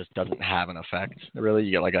Baratheons and just doesn't have an effect. Really,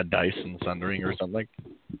 you get like a dice and Sundering or something like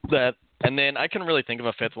that. And then I couldn't really think of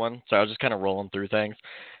a 5th one, so I was just kind of rolling through things.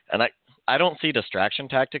 And I don't see distraction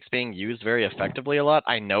tactics being used very effectively a lot.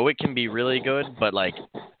 I know it can be really good, but like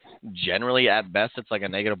generally at best it's like a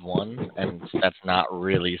 -1, and that's not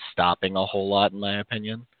really stopping a whole lot in my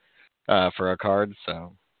opinion for a card.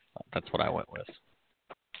 So that's what I went with.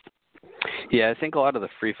 Yeah, I think a lot of the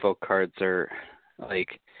free folk cards are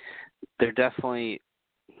they're definitely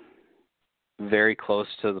very close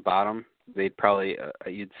to the bottom. They'd probably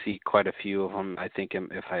you'd see quite a few of them, I think,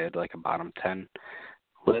 if I had like a bottom 10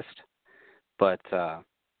 list. But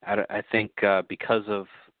I think because of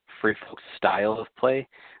free folk's style of play,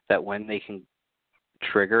 that when they can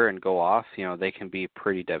trigger and go off, they can be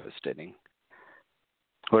pretty devastating.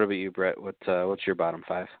 What about you, Brett? What's your bottom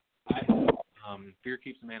 5? Fear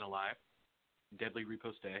Keeps a Man Alive, Deadly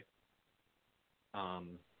Riposte,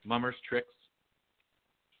 Mummer's Tricks,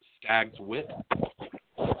 Stag's Wit,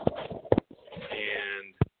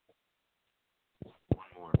 and one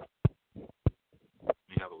more. Let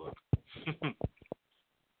me have a look.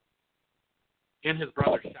 And his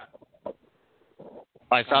brother's Shadow.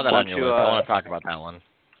 I saw that on your list. I want to talk about that one.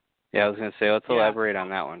 Yeah, I was going to say, let's elaborate on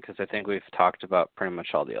that one, because I think we've talked about pretty much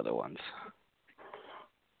all the other ones.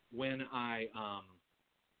 When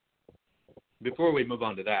before we move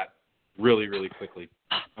on to that, really, really quickly,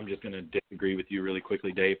 I'm just going to disagree with you really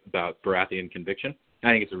quickly, Dave, about Baratheon Conviction. I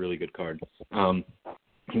think it's a really good card.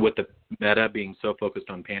 With the meta being so focused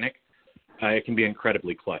on panic, it can be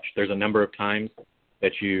incredibly clutch. There's a number of times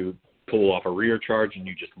that you pull off a rear charge and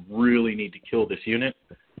you just really need to kill this unit,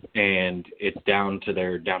 and it's down to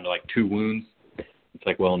like 2 wounds. It's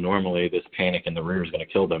like, well, normally this panic in the rear is going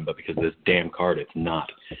to kill them, but because of this damn card, it's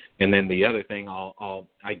not. And then the other thing,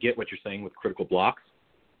 I get what you're saying with critical blocks.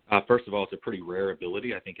 First of all, it's a pretty rare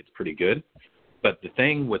ability. I think it's pretty good. But the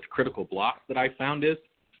thing with critical blocks that I found is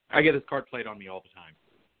I get this card played on me all the time.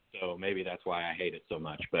 So maybe that's why I hate it so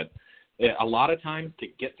much. But a lot of times to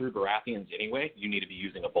get through Baratheons anyway, you need to be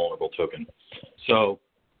using a vulnerable token. So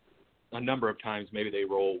a number of times maybe they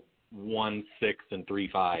roll 1, 6, and 3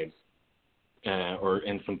 5s.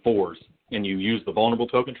 And some 4s, and you use the vulnerable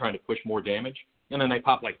token trying to push more damage, and then they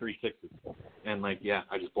pop like 3 6s, and I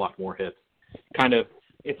just block more hits.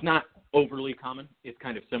 It's not overly common. It's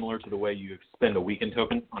kind of similar to the way you spend a weaken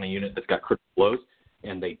token on a unit that's got critical blows,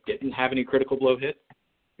 and they didn't have any critical blow hits,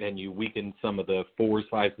 and you weaken some of the 4s,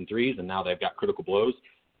 5s, and 3s, and now they've got critical blows,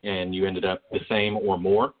 and you ended up the same or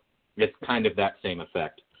more. It's kind of that same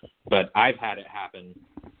effect. But I've had it happen.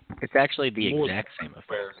 It's actually the exact same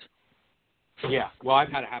effect. Yeah, well, I've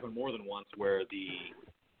had it happen more than once where the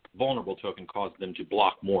vulnerable token causes them to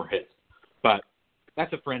block more hits. But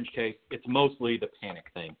that's a fringe case. It's mostly the panic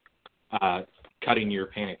thing. Cutting your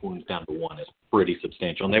panic wounds down to 1 is pretty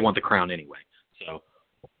substantial, and they want the crown anyway. So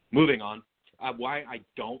moving on. Why I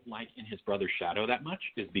don't like In His Brother's Shadow that much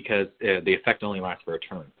is because the effect only lasts for a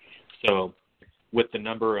turn. So with the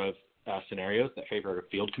number of scenarios that favor a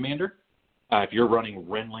field commander, if you're running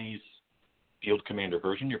Renly's field commander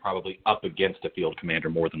version, you're probably up against a field commander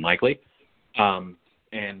more than likely.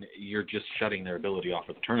 And you're just shutting their ability off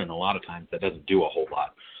for the turn, and a lot of times that doesn't do a whole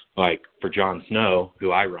lot. Like for Jon Snow,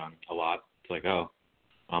 who I run a lot, it's like, oh,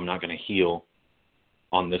 I'm not going to heal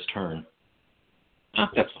on this turn.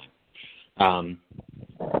 That's fine.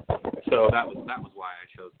 So that was why I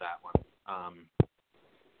chose that one.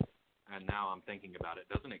 And now I'm thinking about it.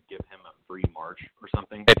 Doesn't it give him a free march or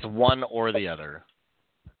something? It's one or the other.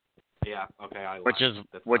 Yeah. Okay.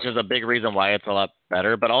 Which is a big reason why it's a lot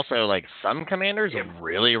better. But also, like, some commanders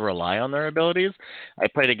really rely on their abilities. I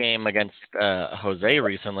played a game against Jose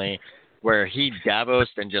recently where he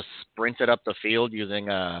Davosed and just sprinted up the field using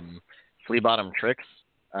flea bottom tricks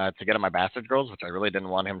to get on my Bastard Girls, which I really didn't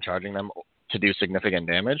want him charging them to do significant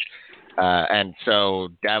damage. And so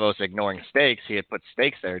Davos ignoring stakes, he had put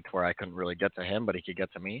stakes there to where I couldn't really get to him, but he could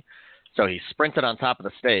get to me. So he sprinted on top of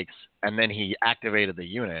the stakes, and then he activated the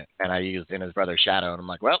unit, and I used In His Brother's Shadow, and I'm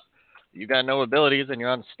like, well, you got no abilities, and you're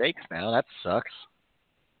on stakes now. That sucks.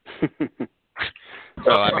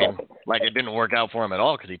 So, I mean, like, it didn't work out for him at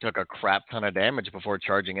all because he took a crap ton of damage before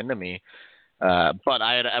charging into me. But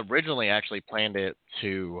I had originally actually planned it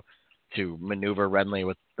to maneuver Renly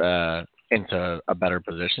with into a better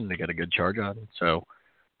position to get a good charge on. So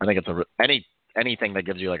I think it's anything that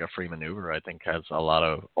gives you like a free maneuver, I think has a lot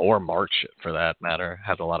of, or march for that matter,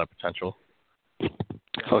 has a lot of potential.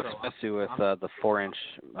 Oh, especially with the 4-inch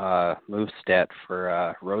move stat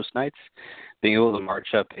for Rose Knights, being able to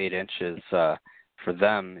march up 8 inches for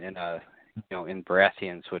them in in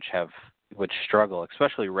Baratheons, which struggle,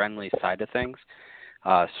 especially Renly's side of things,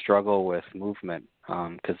 struggle with movement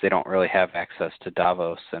because they don't really have access to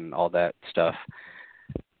Davos and all that stuff.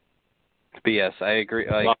 But yes, I agree.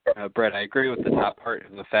 Brett, I agree with the top part.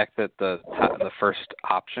 The fact that the first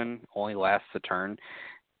option only lasts a turn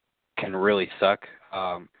can really suck.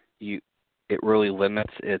 It really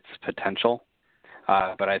limits its potential.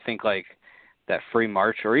 But I think like that free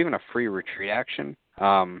march or even a free retreat action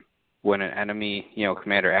when an enemy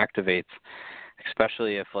commander activates,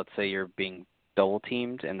 especially if let's say you're being double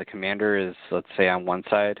teamed and the commander is let's say on one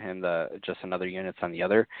side and just another unit's on the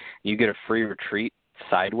other, you get a free retreat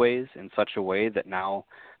sideways in such a way that now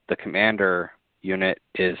the commander unit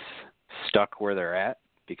is stuck where they're at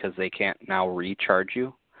because they can't now recharge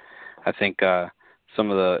you. I think some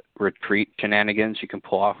of the retreat shenanigans you can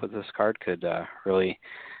pull off with this card could really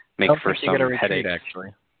make for some headaches. Actually.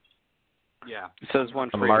 Yeah. It says one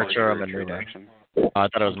free march or a maneuver action. I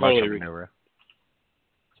thought it was march or maneuver.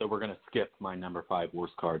 So we're going to skip my number 5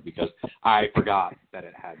 worst card because I forgot that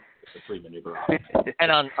it had the free maneuver option.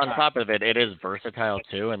 And on top of it, it is versatile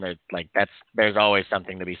too, and there's always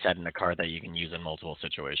something to be said in a card that you can use in multiple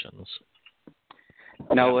situations.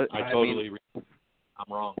 No, I'm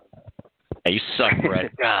wrong. Hey, you suck,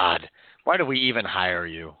 Brett. God, why do we even hire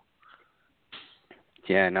you?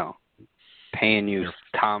 Yeah, no, paying you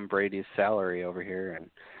Tom Brady's salary over here,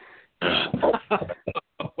 and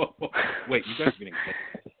wait, you guys are getting paid?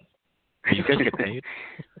 You guys get paid?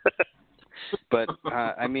 But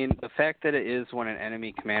I mean, the fact that it is when an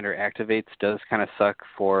enemy commander activates does kind of suck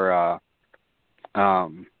for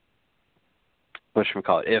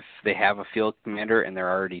whatchamacallit, if they have a field commander and they're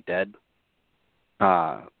already dead.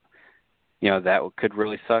 That could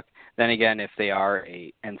really suck. Then again, if they are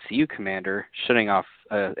a NCU commander, shutting off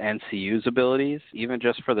NCU's abilities, even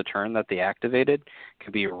just for the turn that they activated,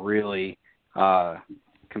 can be really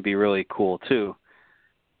cool too.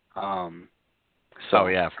 Oh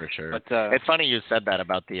yeah, for sure. But, it's funny you said that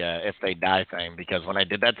about the if they die thing, because when I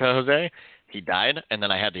did that to Jose, he died, and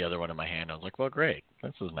then I had the other one in my hand. I was like, well, great,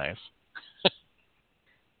 this is nice.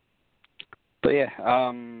 But yeah,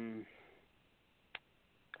 all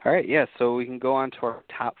right, yeah. So we can go on to our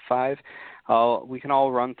top 5. We can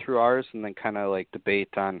all run through ours and then kind of like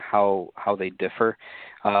debate on how they differ.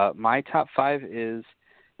 My top 5 is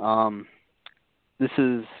this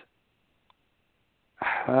is.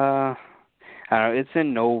 I don't know, it's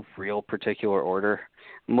in no real particular order.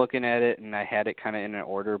 I'm looking at it, and I had it kind of in an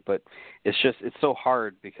order, but it's so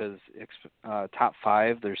hard because top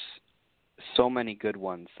 5, there's so many good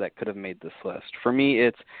ones that could have made this list. For me,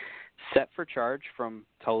 it's Set for Charge from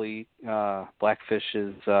Tully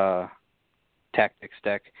Blackfish's Tactics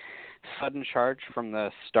deck, Sudden Charge from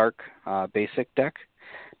the Stark basic deck,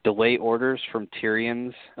 delay orders from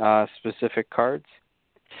Tyrion's specific cards,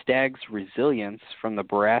 Stag's Resilience from the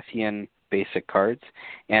Baratheon basic cards,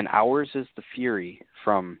 and Ours is the Fury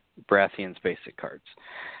from Baratheon's basic cards.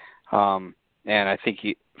 And I think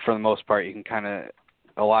for the most part, you can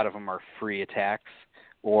a lot of them are free attacks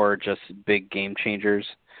or just big game changers.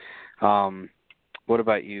 What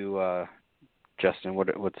about you, Justin?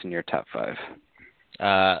 What's in your top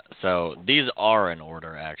 5? So these are in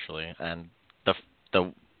order, actually, and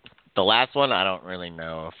the last one, I don't really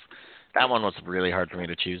know if that one was really hard for me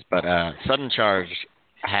to choose, but Sudden Charge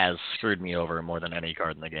has screwed me over more than any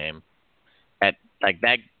card in the game. That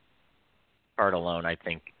card alone, I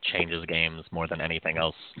think, changes games more than anything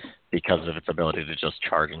else because of its ability to just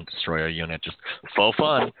charge and destroy a unit, just faux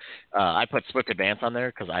fun. I put Swift Advance on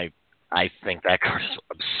there because I think that card is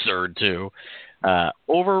absurd too.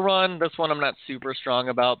 Overrun, this one I'm not super strong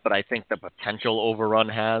about, but I think the potential Overrun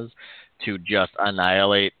has to just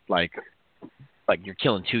annihilate, like you're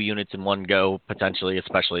killing 2 units in one go, potentially,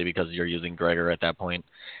 especially because you're using Gregor at that point.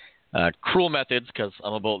 Cruel Methods, because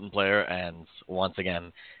I'm a Bolton player, and once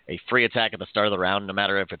again, a free attack at the start of the round, no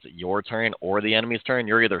matter if it's your turn or the enemy's turn,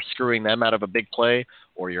 you're either screwing them out of a big play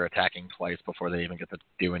or you're attacking twice before they even get to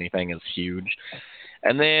do anything, is huge.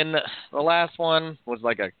 And then the last one was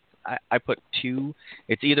I put 2.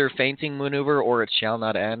 It's either Fainting Maneuver or It Shall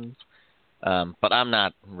Not End, but I'm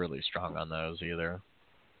not really strong on those either.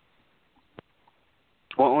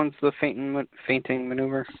 What one's the fainting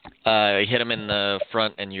maneuver? You hit him in the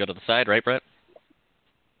front and you go to the side, right, Brett?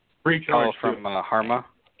 Free charge from Harma.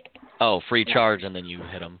 Oh, free charge and then you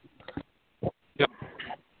hit him. Yep.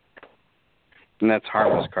 And that's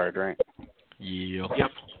Harma's card, right?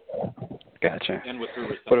 Yep. Gotcha. And with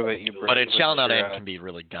what about you, Brett? But It Shall Not End can be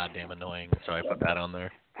really goddamn annoying, so I put that on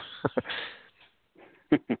there.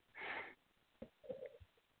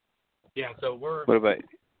 Yeah, so What about you?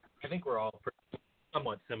 I think we're all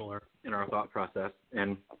somewhat similar in our thought process.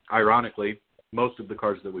 And ironically, most of the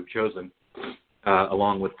cards that we've chosen,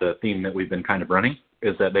 along with the theme that we've been kind of running,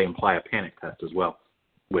 is that they imply a panic test as well,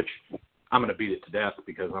 which I'm going to beat it to death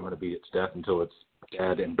because I'm going to beat it to death until it's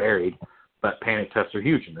dead and buried. But panic tests are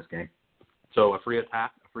huge in this game. So a free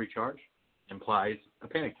attack, a free charge, implies a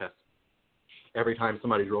panic test. Every time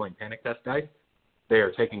somebody's rolling panic test dice, they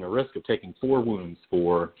are taking a risk of taking 4 wounds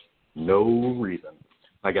for no reason.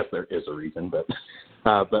 I guess there is a reason, but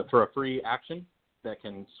for a free action that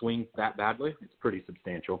can swing that badly, it's pretty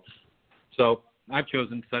substantial. So I've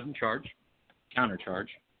chosen Sudden Charge, Counter Charge,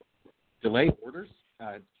 Delay Orders,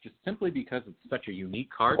 just simply because it's such a unique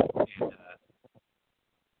card, and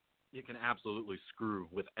it can absolutely screw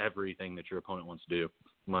with everything that your opponent wants to do.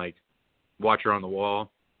 Like, Watcher on the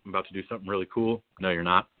Wall, I'm about to do something really cool. No, you're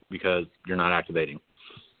not, because you're not activating.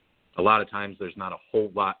 A lot of times there's not a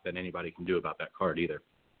whole lot that anybody can do about that card either.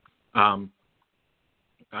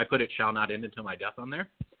 I put It Shall Not End Until My Death on there.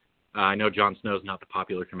 I know Jon Snow's not the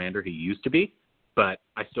popular commander he used to be, but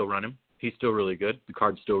I still run him. He's still really good. The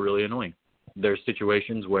card's still really annoying. There's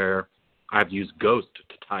situations where I've used Ghost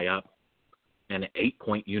to tie up an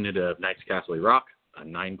 8-point unit of Knights Castle Rock, a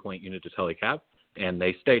 9-point unit to Tully Cab, and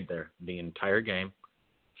they stayed there the entire game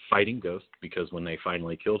fighting Ghost because when they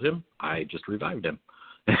finally killed him, I just revived him.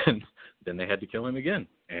 And then they had to kill him again,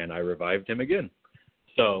 and I revived him again.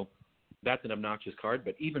 So that's an obnoxious card,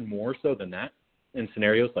 but even more so than that, in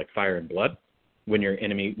scenarios like Fire and Blood, when your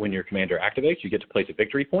commander activates, you get to place a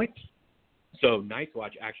victory point. So Night's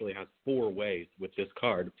Watch actually has 4 ways with this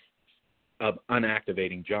card of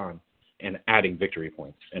unactivating Jon and adding victory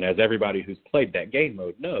points. And as everybody who's played that game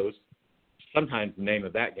mode knows, sometimes the name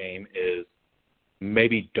of that game is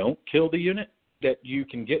maybe don't kill the unit that you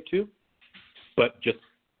can get to, but just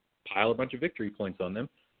pile a bunch of victory points on them,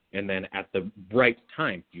 and then at the right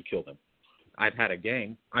time, you kill them. I've had a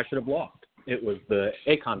game I should have lost. It was the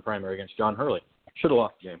Akon primary against John Hurley. Should have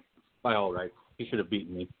lost the game, by all rights. He should have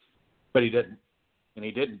beaten me, but he didn't. And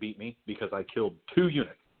he didn't beat me because I killed 2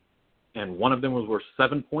 units. And one of them was worth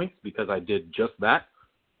 7 points because I did just that,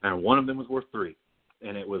 and one of them was worth 3.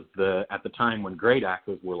 And it was at the time when Great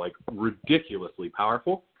Axes were like ridiculously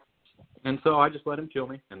powerful. And so I just let him kill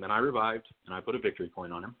me, and then I revived, and I put a victory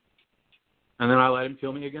point on him. And then I let him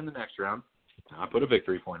kill me again the next round, and I put a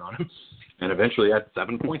victory point on him. And eventually I had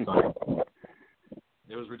 7 points on him.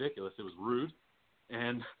 It was ridiculous. It was rude.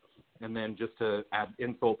 And then just to add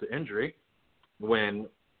insult to injury, when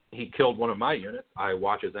he killed one of my units, I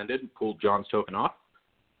watches ended, pulled John's token off,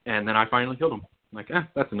 and then I finally killed him. I'm like,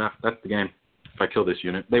 that's enough. That's the game. If I kill this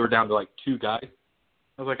unit. They were down to like 2 guys.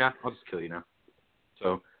 I was like, I'll just kill you now.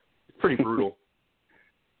 So it's pretty brutal,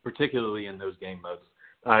 particularly in those game modes.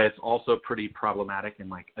 It's also pretty problematic in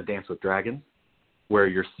like A Dance with Dragons, where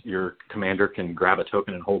your commander can grab a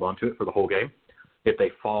token and hold onto it for the whole game. If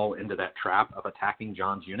they fall into that trap of attacking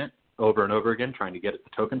John's unit over and over again, trying to get the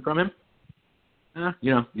token from him,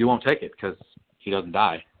 you won't take it because he doesn't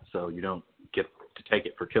die, so you don't get to take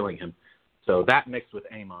it for killing him. So that mixed with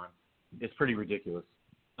Amon is pretty ridiculous.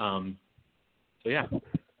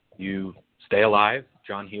 You stay alive.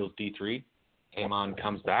 John heals D3. Amon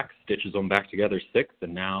comes back, stitches them back together 6,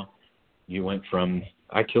 and now you went from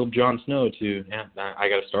I killed Jon Snow to I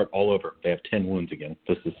got to start all over. They have 10 wounds again.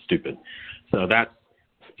 This is stupid. So that's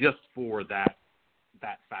just for that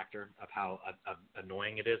factor of how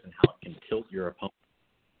annoying it is and how it can tilt your opponent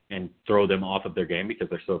and throw them off of their game because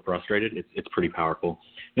they're so frustrated. It's pretty powerful.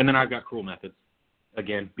 And then I've got Cruel Methods,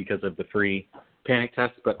 again, because of the free panic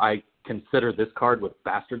test, but I consider this card with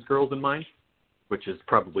Bastard's Girls in mind, which is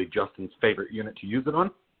probably Justin's favorite unit to use it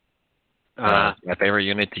on. My favorite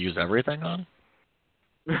unit to use everything on?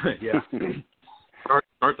 Yeah.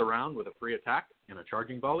 Start the round with a free attack and a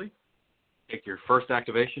charging volley. Take your first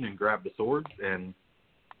activation and grab the swords, and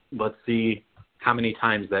let's see how many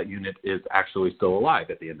times that unit is actually still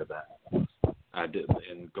alive at the end of that.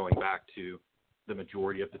 And going back to the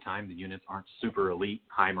majority of the time, the units aren't super elite,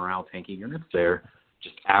 high morale tanky units. They're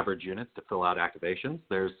just average units to fill out activations.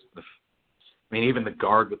 Even the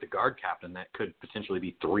guard with the guard captain, that could potentially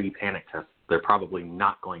be 3 panic tests. They're probably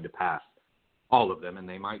not going to pass all of them, and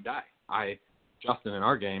they might die. Justin, in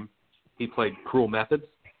our game, he played Cruel Methods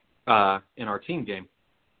in our team game.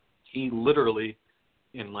 He literally,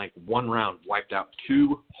 in one round, wiped out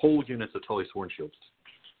 2 whole units of Tully Swornshields.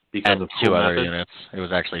 And 2 other units. It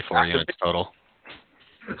was actually 4 units total.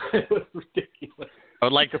 It was ridiculous. I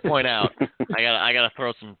would like to point out, I gotta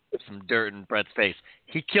throw some dirt in Brett's face.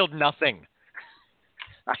 He killed nothing.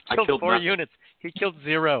 I killed 4 nothing. units. He killed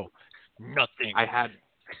 0. Nothing. I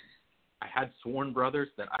had Sworn Brothers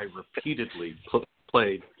that I repeatedly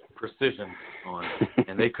played Precision on,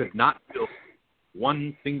 and they could not kill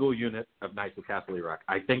one single unit of Knights of Castle Iraq.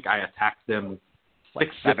 I think I attacked them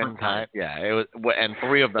 7 times. Yeah, it was, and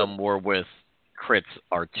 3 of them were with crits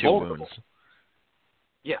or 2 wounds.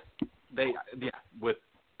 Yeah, with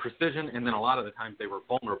Precision, and then a lot of the times they were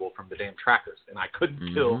vulnerable from the damn trackers, and I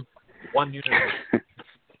couldn't kill one unit.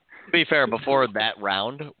 To be fair, before that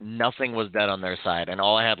round, nothing was dead on their side, and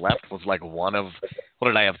all I had left was one of, what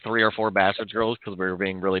did I have, 3 or 4 Bastard's Girls because we were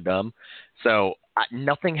being really dumb. So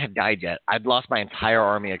nothing had died yet. I'd lost my entire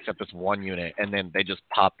army except this 1 unit, and then they just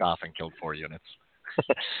popped off and killed 4 units.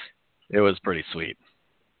 It was pretty sweet.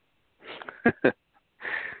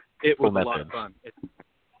 It was a lot of fun.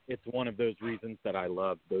 It's one of those reasons that I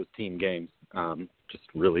love those team games. Just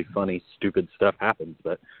really funny, stupid stuff happens,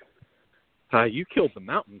 but you killed the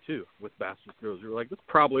mountain, too, with Bastard's Girls. You were like, this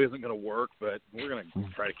probably isn't going to work, but we're going to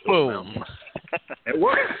try to kill the mountain. It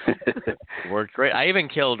worked. It worked great. I even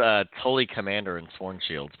killed Tully Commander in Sworn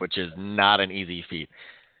Shields, which is not an easy feat.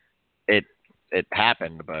 It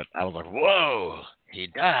happened, but I was like, whoa, he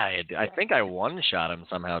died. I think I one-shot him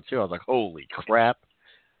somehow, too. I was like, holy crap.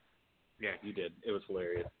 Yeah, you did. It was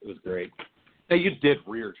hilarious. It was great. Now, you did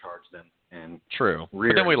rear charge them. And true.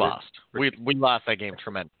 But then we lost. We lost that game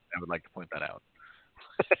tremendously. I would like to point that out.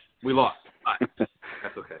 We lost.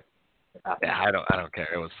 That's okay. Yeah, I don't care.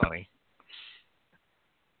 It was funny.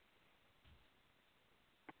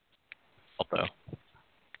 Also.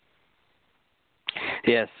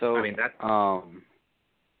 Yeah, so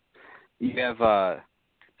you have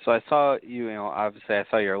so I saw obviously I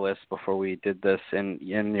saw your list before we did this, and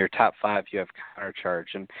in your top 5 you have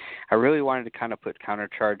Countercharge, and I really wanted to kind of put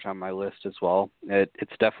Countercharge on my list as well.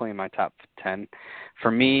 It's definitely in my top 10. For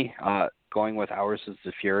me, going with Ours is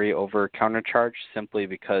the Fury over Countercharge simply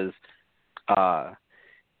because I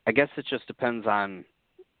guess it just depends on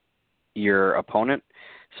your opponent.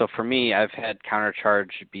 So for me, I've had Countercharge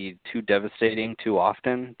be too devastating too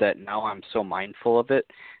often that now I'm so mindful of it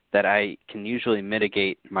that I can usually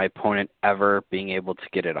mitigate my opponent ever being able to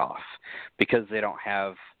get it off because they don't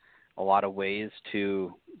have a lot of ways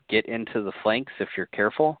to get into the flanks if you're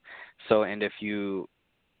careful. So, and if you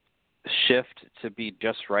shift to be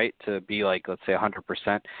just right, to be like, let's say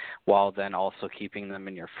 100%, while then also keeping them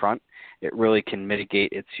in your front, it really can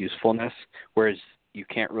mitigate its usefulness, whereas you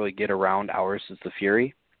can't really get around Ours is the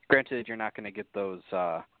Fury. Granted, you're not going to get those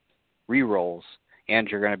re-rolls, and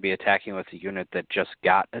you're going to be attacking with a unit that just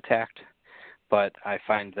got attacked. But I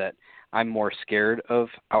find that I'm more scared of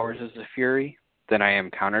Ours is the Fury than I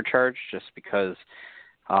am Countercharge, just because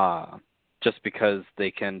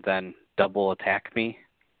they can then double attack me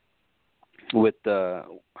with the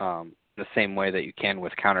same way that you can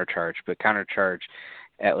with Countercharge. But Countercharge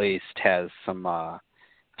at least has some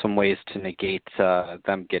ways to negate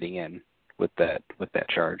them getting in, with that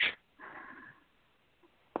charge.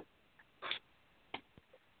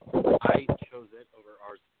 I chose it over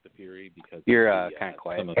Ars the Fury because you're kind of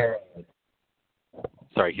quiet.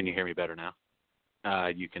 Sorry, can you hear me better now?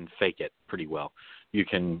 You can fake it pretty well. You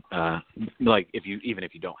can like even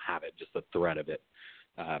if you don't have it, just the threat of it.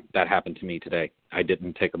 That happened to me today. I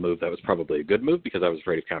didn't take a move that was probably a good move because I was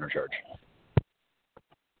afraid of countercharge.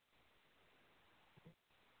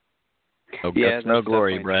 No guts, no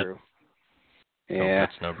glory, Brett. True. Yeah. No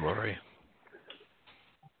guts, no glory.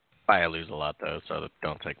 I lose a lot, though, so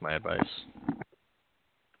don't take my advice.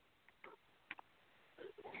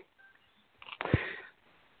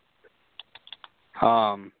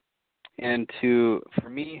 And for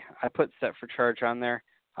me, I put Set for Charge on there.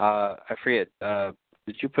 I forget.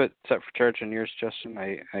 Did you put Set for Charge on yours, Justin?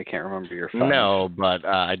 I can't remember your 5. No, but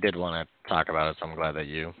I did want to talk about it, so I'm glad that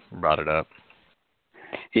you brought it up.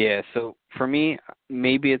 Yeah, so for me,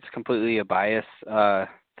 maybe it's completely a bias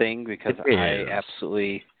thing because I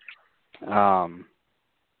absolutely, because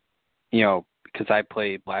I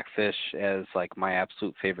play Blackfish as like my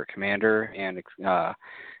absolute favorite commander, and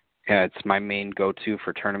it's my main go-to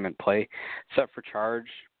for tournament play. Set for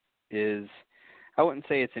Charge is, I wouldn't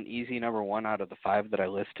say it's an easy number 1 out of the 5 that I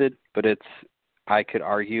listed, but I could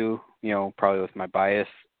argue, probably with my bias,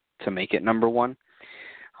 to make it number 1.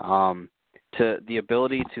 To the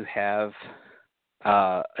ability to have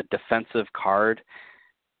a defensive card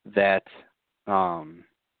that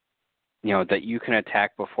that you can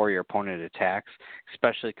attack before your opponent attacks,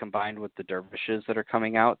 especially combined with the dervishes that are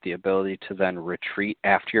coming out, the ability to then retreat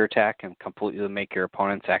after your attack and completely make your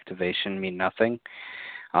opponent's activation mean nothing,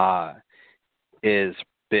 is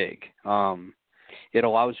big. It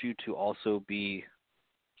allows you to also be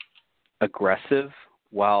aggressive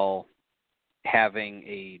while having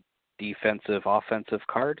a defensive offensive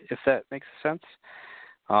card, if that makes sense.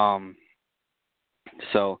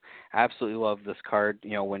 So I absolutely love this card,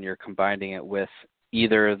 when you're combining it with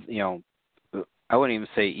either, I wouldn't even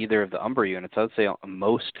say either of the Umbra units. I would say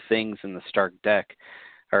most things in the Stark deck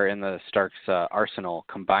or in the Stark's arsenal,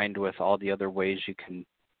 combined with all the other ways you can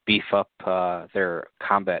beef up their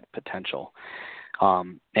combat potential.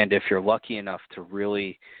 And if you're lucky enough to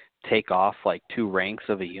really take off like 2 ranks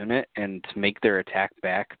of a unit and to make their attack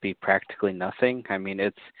back be practically nothing, I mean,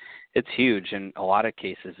 it's huge. In a lot of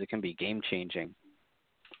cases, it can be game changing.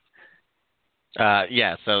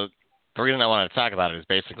 Yeah, so the reason I wanted to talk about it is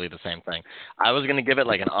basically the same thing. I was going to give it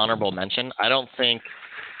like an honorable mention. I don't think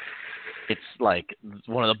it's like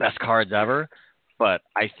one of the best cards ever, but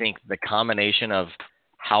I think the combination of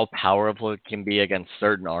how powerful it can be against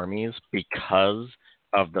certain armies because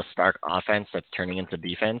of the Stark offense that's turning into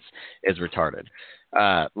defense is retarded.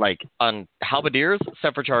 Like on Halberdiers,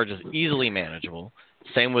 Set for Charge is easily manageable.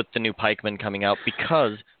 Same with the new Pikemen coming out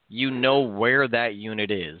because you know where that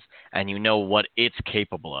unit is and you know what it's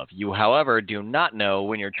capable of. You, however, do not know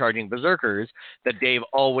when you're charging Berserkers that Dave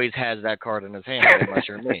always has that card in his hand unless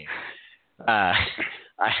you're me. I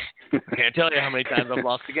can't tell you how many times I've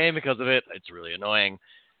lost the game because of it. It's really annoying.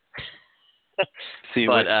 See,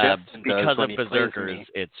 but because of Berserkers,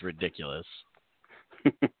 it's ridiculous.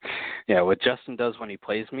 Yeah, what Justin does when he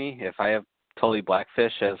plays me, if I have Tully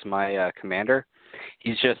Blackfish as my commander,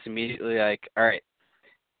 he's just immediately like, all right,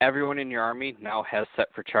 everyone in your army now has Set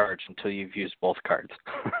for Charge until you've used both cards.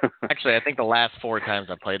 Actually, I think the last 4 times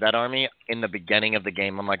I played that army, in the beginning of the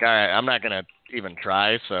game, I'm like, all right, I'm not going to even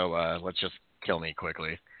try, so let's just kill me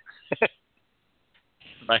quickly.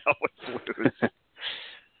 I always lose.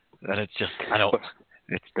 And it's just,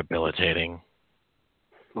 it's debilitating.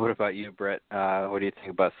 What about you, Brett? What do you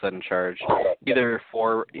think about Sudden Charge? Either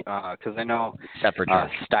for, because I know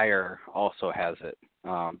Steyer also has it,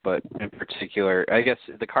 but in particular, I guess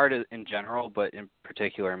the card is in general, but in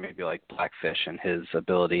particular, maybe like Blackfish and his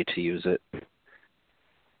ability to use it.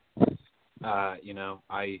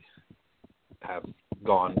 I have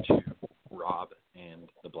gone to Rob and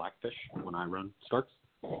the Blackfish when I run Starks.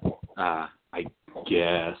 I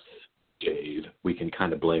guess, Dave, we can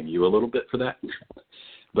kind of blame you a little bit for that.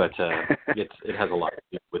 But it has a lot to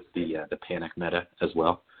do with the panic meta as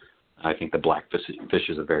well. I think the Blackfish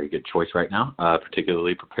is a very good choice right now,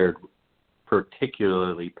 particularly paired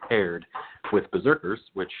with Berserkers,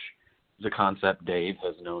 which is a concept Dave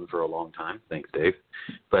has known for a long time. Thanks, Dave.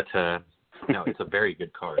 But it's a very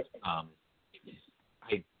good card.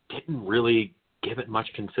 I didn't really give it much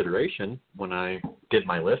consideration when I did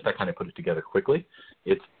my list. I kind of put it together quickly.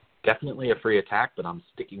 It's definitely a free attack, but I'm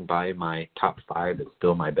sticking by my top 5. It's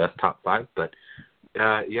still my best top 5. But,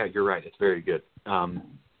 yeah, you're right. It's very good,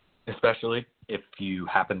 especially if you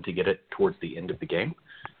happen to get it towards the end of the game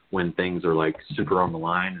when things are like super on the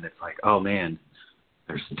line and it's like, oh man,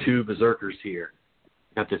 there's 2 berserkers here.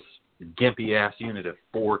 Got this gimpy ass unit of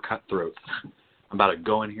 4 cutthroats. I'm about to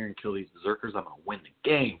go in here and kill these berserkers. I'm going to win the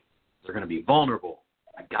game. They're going to be vulnerable.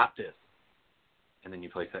 I got this. And then you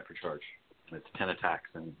play set for charge. And it's 10 attacks,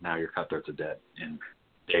 and now your cutthroats are dead. And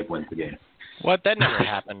Dave wins the game. What? That never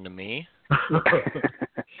happened to me.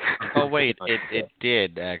 Oh, wait. It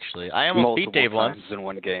did, actually. I almost beat Dave once. In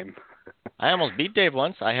one game. I almost beat Dave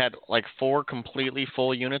once. I had like 4 completely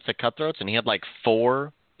full units of cutthroats, and he had like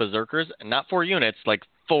 4 berserkers. And not 4 units, like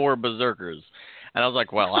 4 berserkers. And I was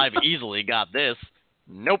like, well, I've easily got this.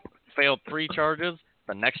 Nope. Failed 3 charges.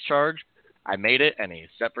 The next charge, I made it, and he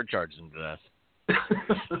set for charges into death.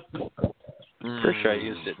 Pretty sure I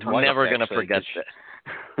used it twice. I'm never going to forget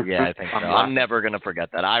that. Yeah, I think so. I'm never going to forget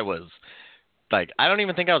that. I was, like, I don't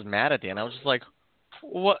even think I was mad at the end. I was just like,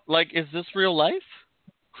 what? Like, is this real life?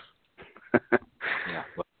 Yeah.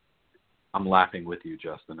 Well, I'm laughing with you,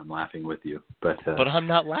 Justin. I'm laughing with you. But I'm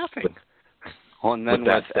not laughing. Well, and then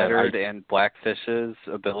with Eddard and Blackfish's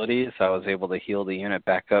abilities, I was able to heal the unit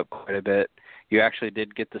back up quite a bit. You actually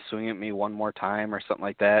did get to swing at me one more time or something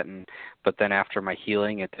like that, but then after my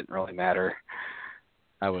healing, it didn't really matter.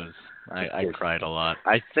 I cried a lot.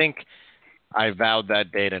 I think I vowed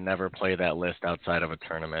that day to never play that list outside of a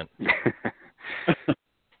tournament.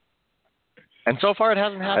 And so far, it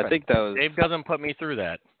hasn't happened. I think that was, Dave doesn't put me through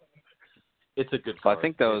that. It's a good card. I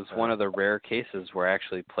think that was one of the rare cases where I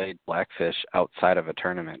actually played Blackfish outside of a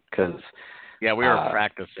tournament because. Yeah, we were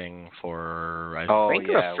practicing for, I think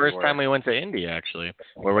the first time we went to Indy, actually,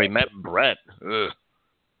 where we met Brett. Ugh.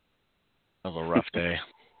 That was a rough day.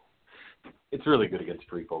 It's really good against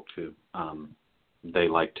free folk, too. They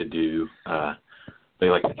like to do, they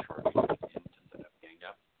like to charge instead of gang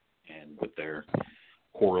up. And with their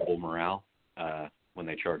horrible morale, when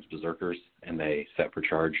they charge berserkers and they set for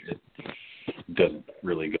charge, it doesn't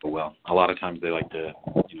really go well. A lot of times they like to,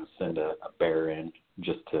 send a bear in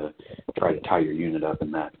just to try to tie your unit up,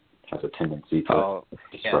 and that has a tendency to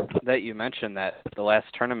disrupt. Yeah, that you mentioned that the last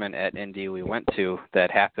tournament at Indy we went to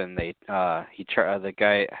that happened, the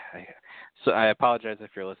guy. So I apologize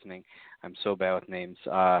if you're listening. I'm so bad with names.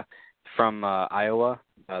 From Iowa,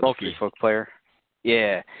 the free folk player.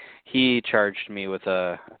 Yeah, he charged me with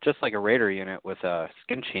just like a raider unit with a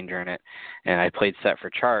skin changer in it, and I played set for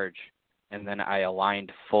charge, and then I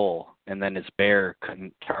aligned full, and then his bear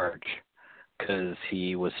couldn't charge because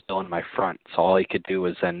he was still in my front, so all he could do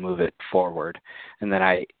was then move it forward, and then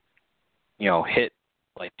I, hit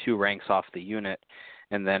like 2 ranks off the unit,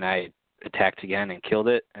 and then I attacked again and killed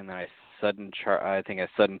it, and then I sudden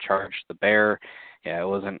charged the bear. Yeah, it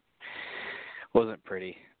wasn't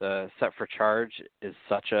pretty. The set for charge is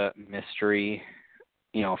such a mystery,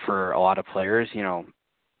 for a lot of players,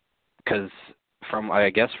 because from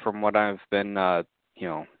what I've been,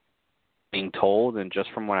 being told and just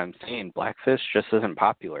from what I'm seeing, Blackfish just isn't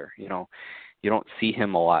popular. You don't see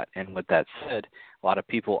him a lot. And with that said, a lot of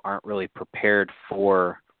people aren't really prepared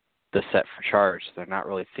for the set for charge. They're not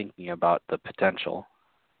really thinking about the potential.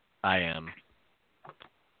 I am.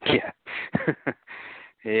 Yeah.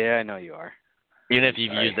 Yeah, I know you are. Even if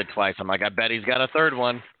you've used it twice, I'm like, I bet he's got a third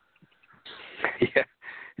one. Yeah.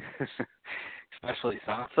 Especially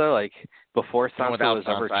Sansa, like before Sansa was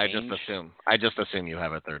ever changed. I just assume you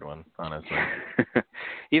have a third one, honestly.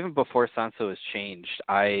 Even before Sansa was changed,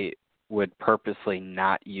 I would purposely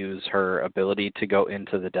not use her ability to go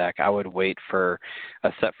into the deck. I would wait for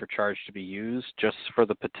a set for charge to be used just for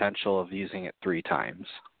the potential of using it 3 times.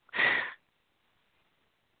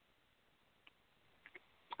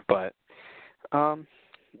 But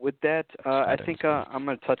with that, I think I'm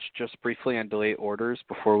going to touch just briefly on delay orders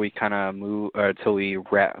before we kind of move until we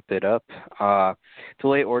wrap it up.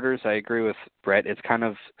 Delay orders, I agree with Brett. It's kind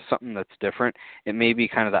of something that's different. It may be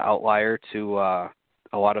kind of the outlier to a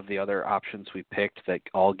lot of the other options we picked that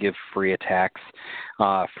all give free attacks,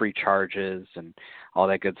 free charges, and all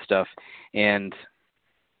that good stuff. And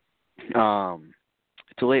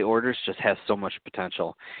delay orders just has so much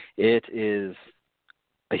potential. It is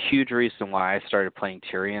a huge reason why I started playing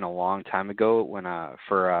Tyrion a long time ago when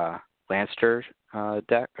for Lannister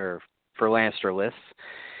deck or for Lannister lists,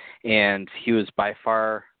 and he was by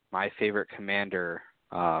far my favorite commander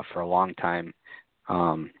for a long time.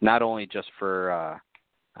 Not only just for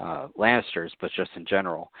Lannisters, but just in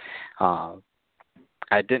general.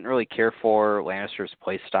 I didn't really care for Lannister's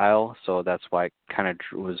play style, so that's why I kind of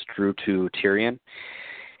drew to Tyrion.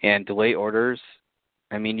 And delay orders,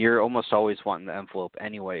 I mean, you're almost always wanting the envelope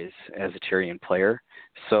anyways as a Tyrion player.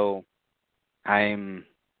 So I'm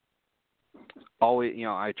always,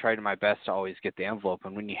 I try to my best to always get the envelope.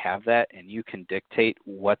 And when you have that and you can dictate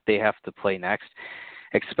what they have to play next,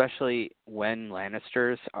 especially when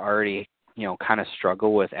Lannisters already, kind of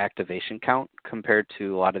struggle with activation count compared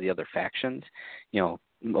to a lot of the other factions, a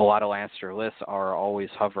lot of Lannister lists are always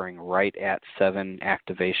hovering right at 7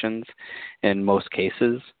 activations in most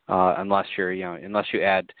cases, unless you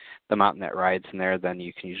add the Mountain That Rides in there, then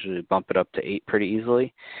you can usually bump it up to 8 pretty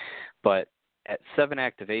easily. But at 7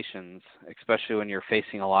 activations, especially when you're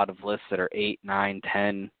facing a lot of lists that are 8, 9,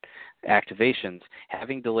 10 activations,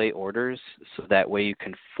 having delay orders so that way you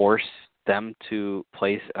can force them to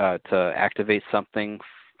activate something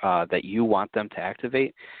that you want them to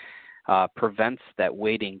activate prevents that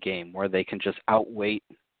waiting game where they can just outwait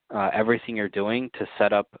everything you're doing to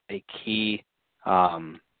set up a key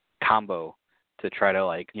combo to try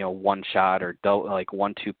to one shot or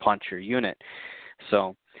 1-2 punch your unit.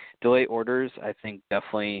 So delay orders, I think,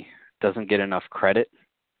 definitely doesn't get enough credit.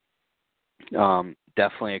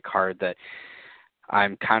 Definitely a card that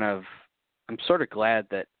I'm sort of glad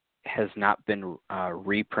that has not been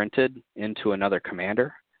reprinted into another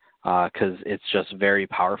commander because it's just very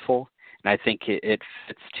powerful. And I think it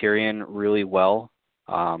fits Tyrion really well.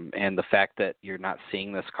 And the fact that you're not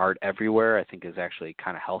seeing this card everywhere, I think, is actually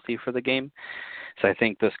kind of healthy for the game. So I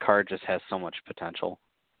think this card just has so much potential.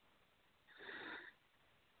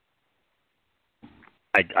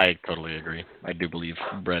 I totally agree. I do believe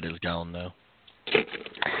Brett is gone, though.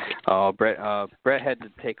 Oh, Brett had to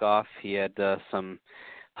take off. He had some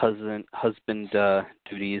husband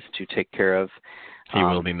duties to take care of. He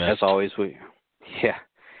will be missed. As always,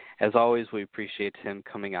 we appreciate him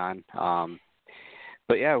coming on.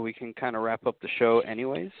 But yeah, we can kind of wrap up the show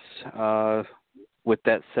anyways. With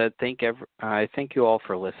that said, I thank you all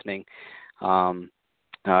for listening.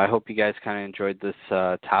 I hope you guys kind of enjoyed this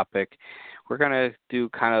topic. We're going to do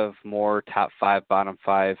kind of more top 5, bottom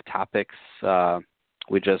 5 topics.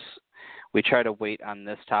 We try to wait on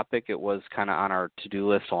this topic. It was kind of on our to-do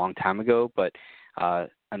list a long time ago, but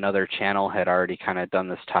another channel had already kind of done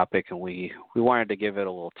this topic, and we wanted to give it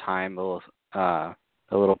a little time, a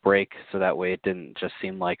little break, so that way it didn't just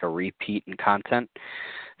seem like a repeat in content.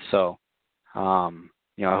 So,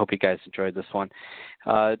 I hope you guys enjoyed this one.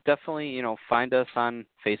 Definitely, find us on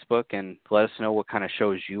Facebook and let us know what kind of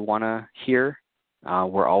shows you want to hear.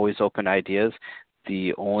 We're always open to ideas.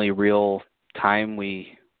 The only real time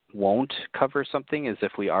we won't cover something is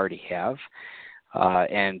if we already have.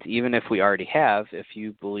 And even if we already have, if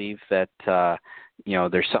you believe that,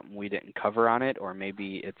 there's something we didn't cover on it, or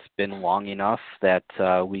maybe it's been long enough that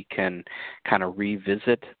we can kind of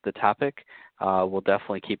revisit the topic, we'll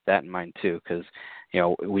definitely keep that in mind too, because,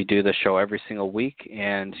 we do the show every single week,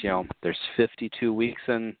 and, there's 52 weeks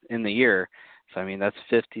in the year. So, I mean, that's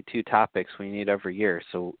 52 topics we need every year.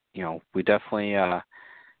 So, we definitely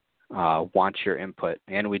want your input,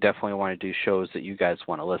 and we definitely want to do shows that you guys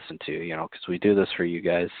want to listen to, because we do this for you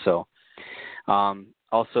guys. So,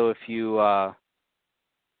 also, if you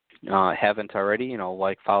haven't already,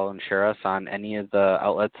 follow, and share us on any of the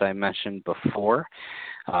outlets I mentioned before.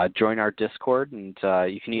 Join our Discord, and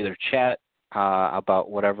you can either chat about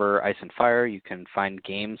whatever Ice and Fire. You can find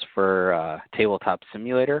games for Tabletop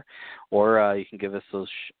Simulator, or you can give us those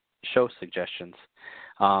show suggestions.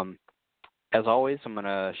 As always, I'm going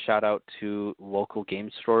to shout out to local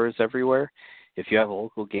game stores everywhere. If you have a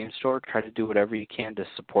local game store, try to do whatever you can to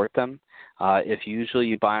support them. If usually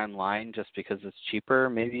you buy online just because it's cheaper,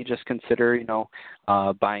 maybe you just consider,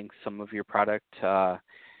 buying some of your product,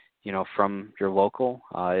 from your local.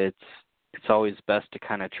 It's always best to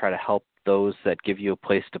kind of try to help those that give you a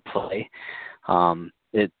place to play.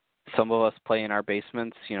 Some of us play in our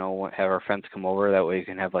basements, have our friends come over. That way you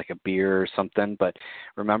can have like a beer or something. But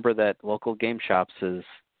remember that local game shops is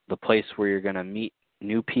the place where you're going to meet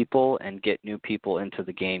new people and get new people into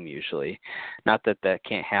the game usually. Not that that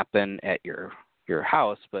can't happen at your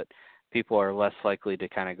house, but people are less likely to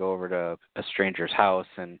kind of go over to a stranger's house,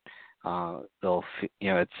 and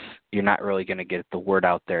you're not really going to get the word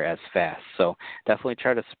out there as fast. So definitely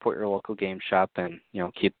try to support your local game shop and,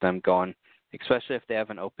 keep them going, especially if they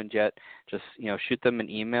haven't opened yet. Just, shoot them an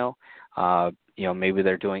email. Maybe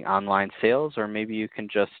they're doing online sales, or maybe you can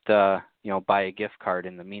just, buy a gift card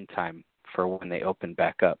in the meantime for when they open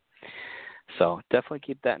back up. So definitely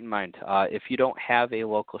keep that in mind. If you don't have a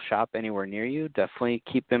local shop anywhere near you, definitely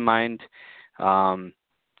keep in mind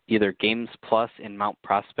either Games Plus in Mount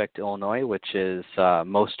Prospect, Illinois, which is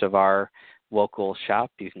most of our local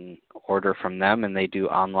shop. You can order from them, and they do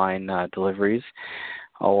online deliveries.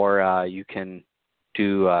 Or you can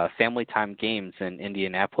do Family Time Games in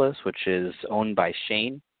Indianapolis, which is owned by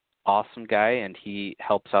Shane. awesome guy, and he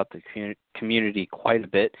helps out the community quite a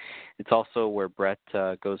bit. It's also where Brett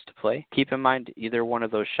goes to play. Keep in mind either one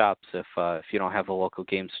of those shops if you don't have a local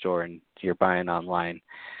game store and you're buying online.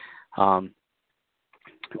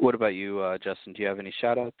 What about you, Justin? Do you have any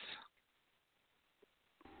shout-outs?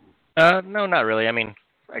 No, not really. I mean,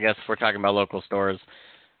 I guess if we're talking about local stores,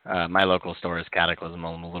 my local store is Cataclysm.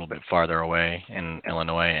 I'm a little bit farther away in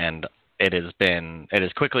Illinois, and it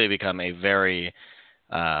has quickly become a very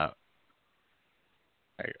how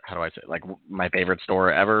do I say, like, my favorite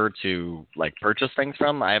store ever to like purchase things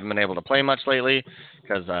from. I haven't been able to play much lately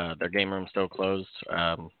because their game room's still closed,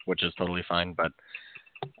 which is totally fine, but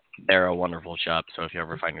they're a wonderful shop. So if you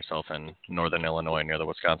ever find yourself in northern Illinois near the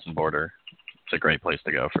Wisconsin border, it's a great place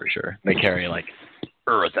to go for sure. They carry like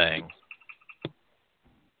everything.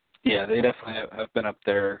 Yeah, they definitely have. I've been up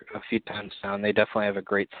there a few times now, and they definitely have a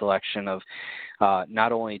great selection of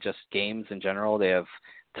not only just games in general. They have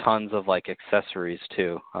tons of like accessories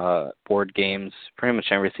too, board games, pretty much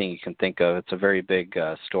everything you can think of. It's a very big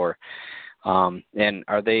store. And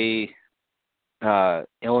are they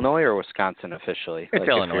Illinois or Wisconsin officially? It's like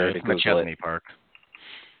Illinois, McChesney Park.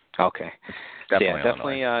 Okay.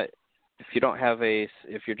 Definitely if you don't have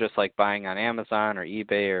if you're just like buying on Amazon or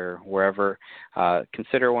eBay or wherever,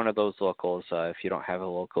 consider one of those locals if you don't have a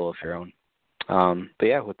local of your own. But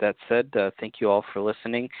yeah, with that said, thank you all for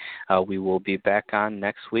listening. We will be back on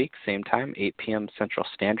next week, same time, 8 p.m. Central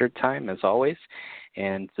Standard Time as always.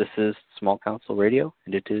 And this is Small Council Radio,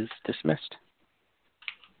 and it is dismissed.